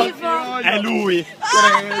 Quello è lui.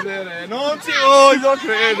 Credere, non ti voglio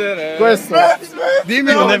credere. Questo.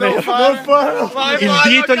 Dimmi Non come è vero. devo fare. Il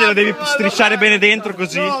dito glielo devi strisciare bene dentro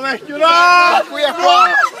così. No, vecchio, no! Qui a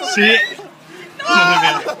qua. Sì. Non è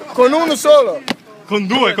vero. Con uno solo. Con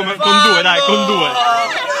due, con due, dai, con due.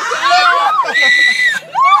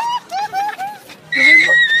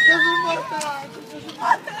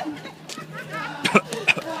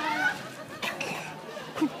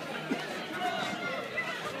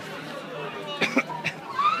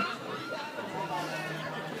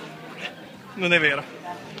 Non è vero.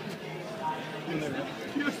 Non è vero.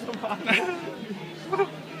 Io sto male.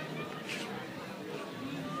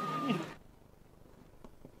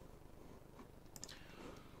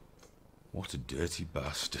 What a dirty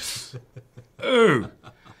bastard. Oh!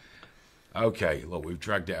 Okay, look, we've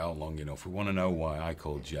dragged it out long enough. We want to know why I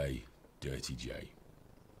call Jay Dirty Jay.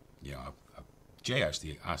 You know, Jay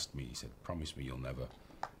actually asked me, he said, promise me you'll never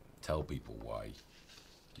tell people why,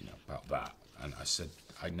 you know, about that. And I said,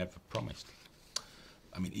 I never promised.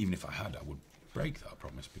 I mean, even if I had, I would break that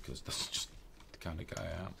promise because that's just the kind of guy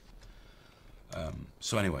I am.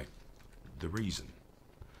 So anyway, the reason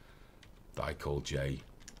that I call Jay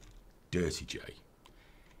Dirty Jay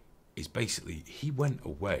is basically he went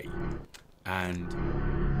away and...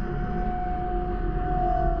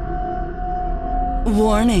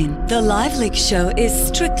 Warning, the LiveLeak show is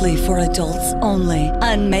strictly for adults only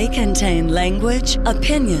and may contain language,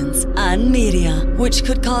 opinions, and media, which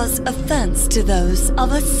could cause offense to those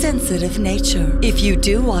of a sensitive nature. If you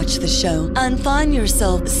do watch the show and find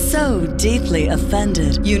yourself so deeply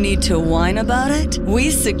offended you need to whine about it,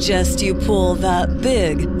 we suggest you pull that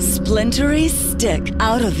big, splintery stick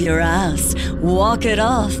out of your ass, walk it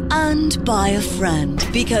off, and buy a friend,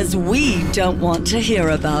 because we don't want to hear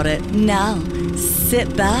about it. Now,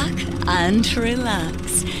 sit back and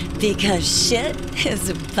relax, because shit is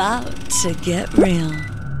about to get real.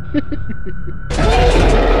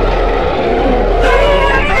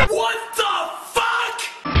 What the fuck?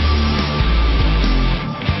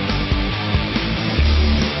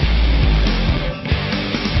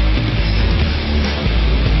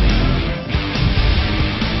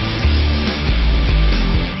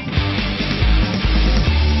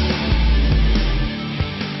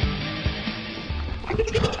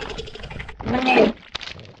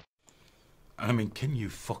 I mean, can you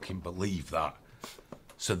fucking believe that?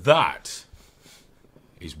 So that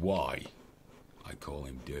is why I call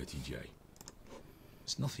him Dirty Jay.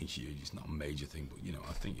 It's nothing huge, it's not a major thing, but you know,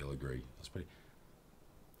 I think you'll agree. That's pretty...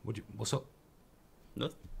 What's up?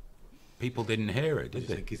 Nothing. People didn't hear it, did You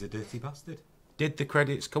they? think he's a dirty bastard? Did the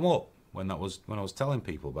credits come up when I was telling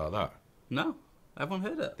people about that? No, everyone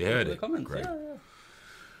heard it. They heard The it. comments. Great.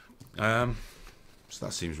 Yeah. So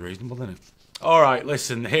that seems reasonable, doesn't it? All right,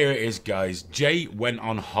 listen, here it is, guys. Jay went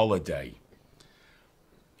on holiday.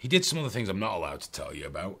 He did some other things I'm not allowed to tell you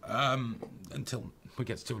about until we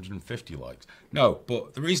get to 250 likes. No,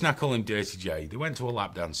 but the reason I call him Dirty Jay, they went to a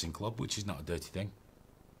lap dancing club, which is not a dirty thing.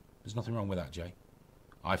 There's nothing wrong with that, Jay.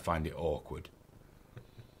 I find it awkward.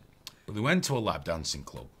 But they went to a lap dancing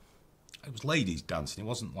club. It was ladies dancing. It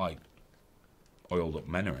wasn't like oiled up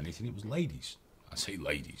men or anything. It was ladies. I say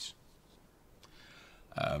ladies.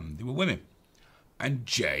 They were women. And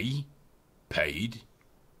Jay paid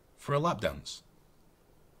for a lap dance.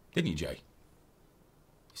 Didn't you, Jay?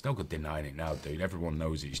 It's no good denying it now, dude. Everyone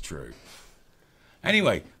knows it's true.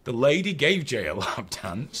 Anyway, the lady gave Jay a lap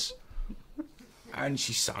dance. And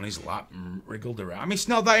she sat on his lap and wriggled around. I mean, it's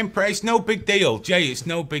not that impressive. It's no big deal. Jay, it's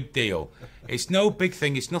no big deal. It's no big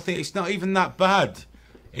thing. It's nothing. It's not even that bad.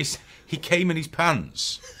 He came in his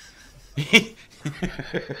pants. He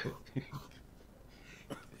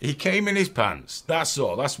came in his pants. That's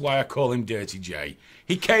all. That's why I call him Dirty Jay.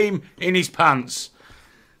 He came in his pants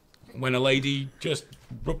when a lady just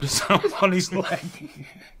rubbed herself on his leg.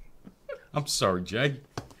 I'm sorry, Jay.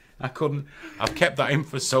 I couldn't. I've kept that in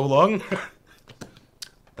for so long.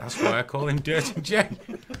 That's why I call him Dirty Jay.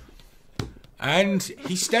 And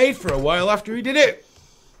he stayed for a while after he did it.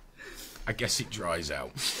 I guess it dries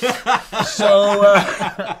out. So,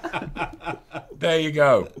 there you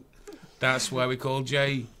go. That's why we call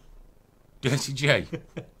Jay Dirty Jay.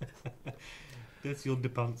 Dirty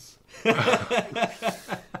underpants.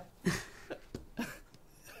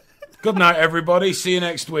 Good night, everybody. See you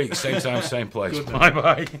next week. Same time, same place.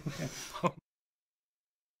 Bye-bye.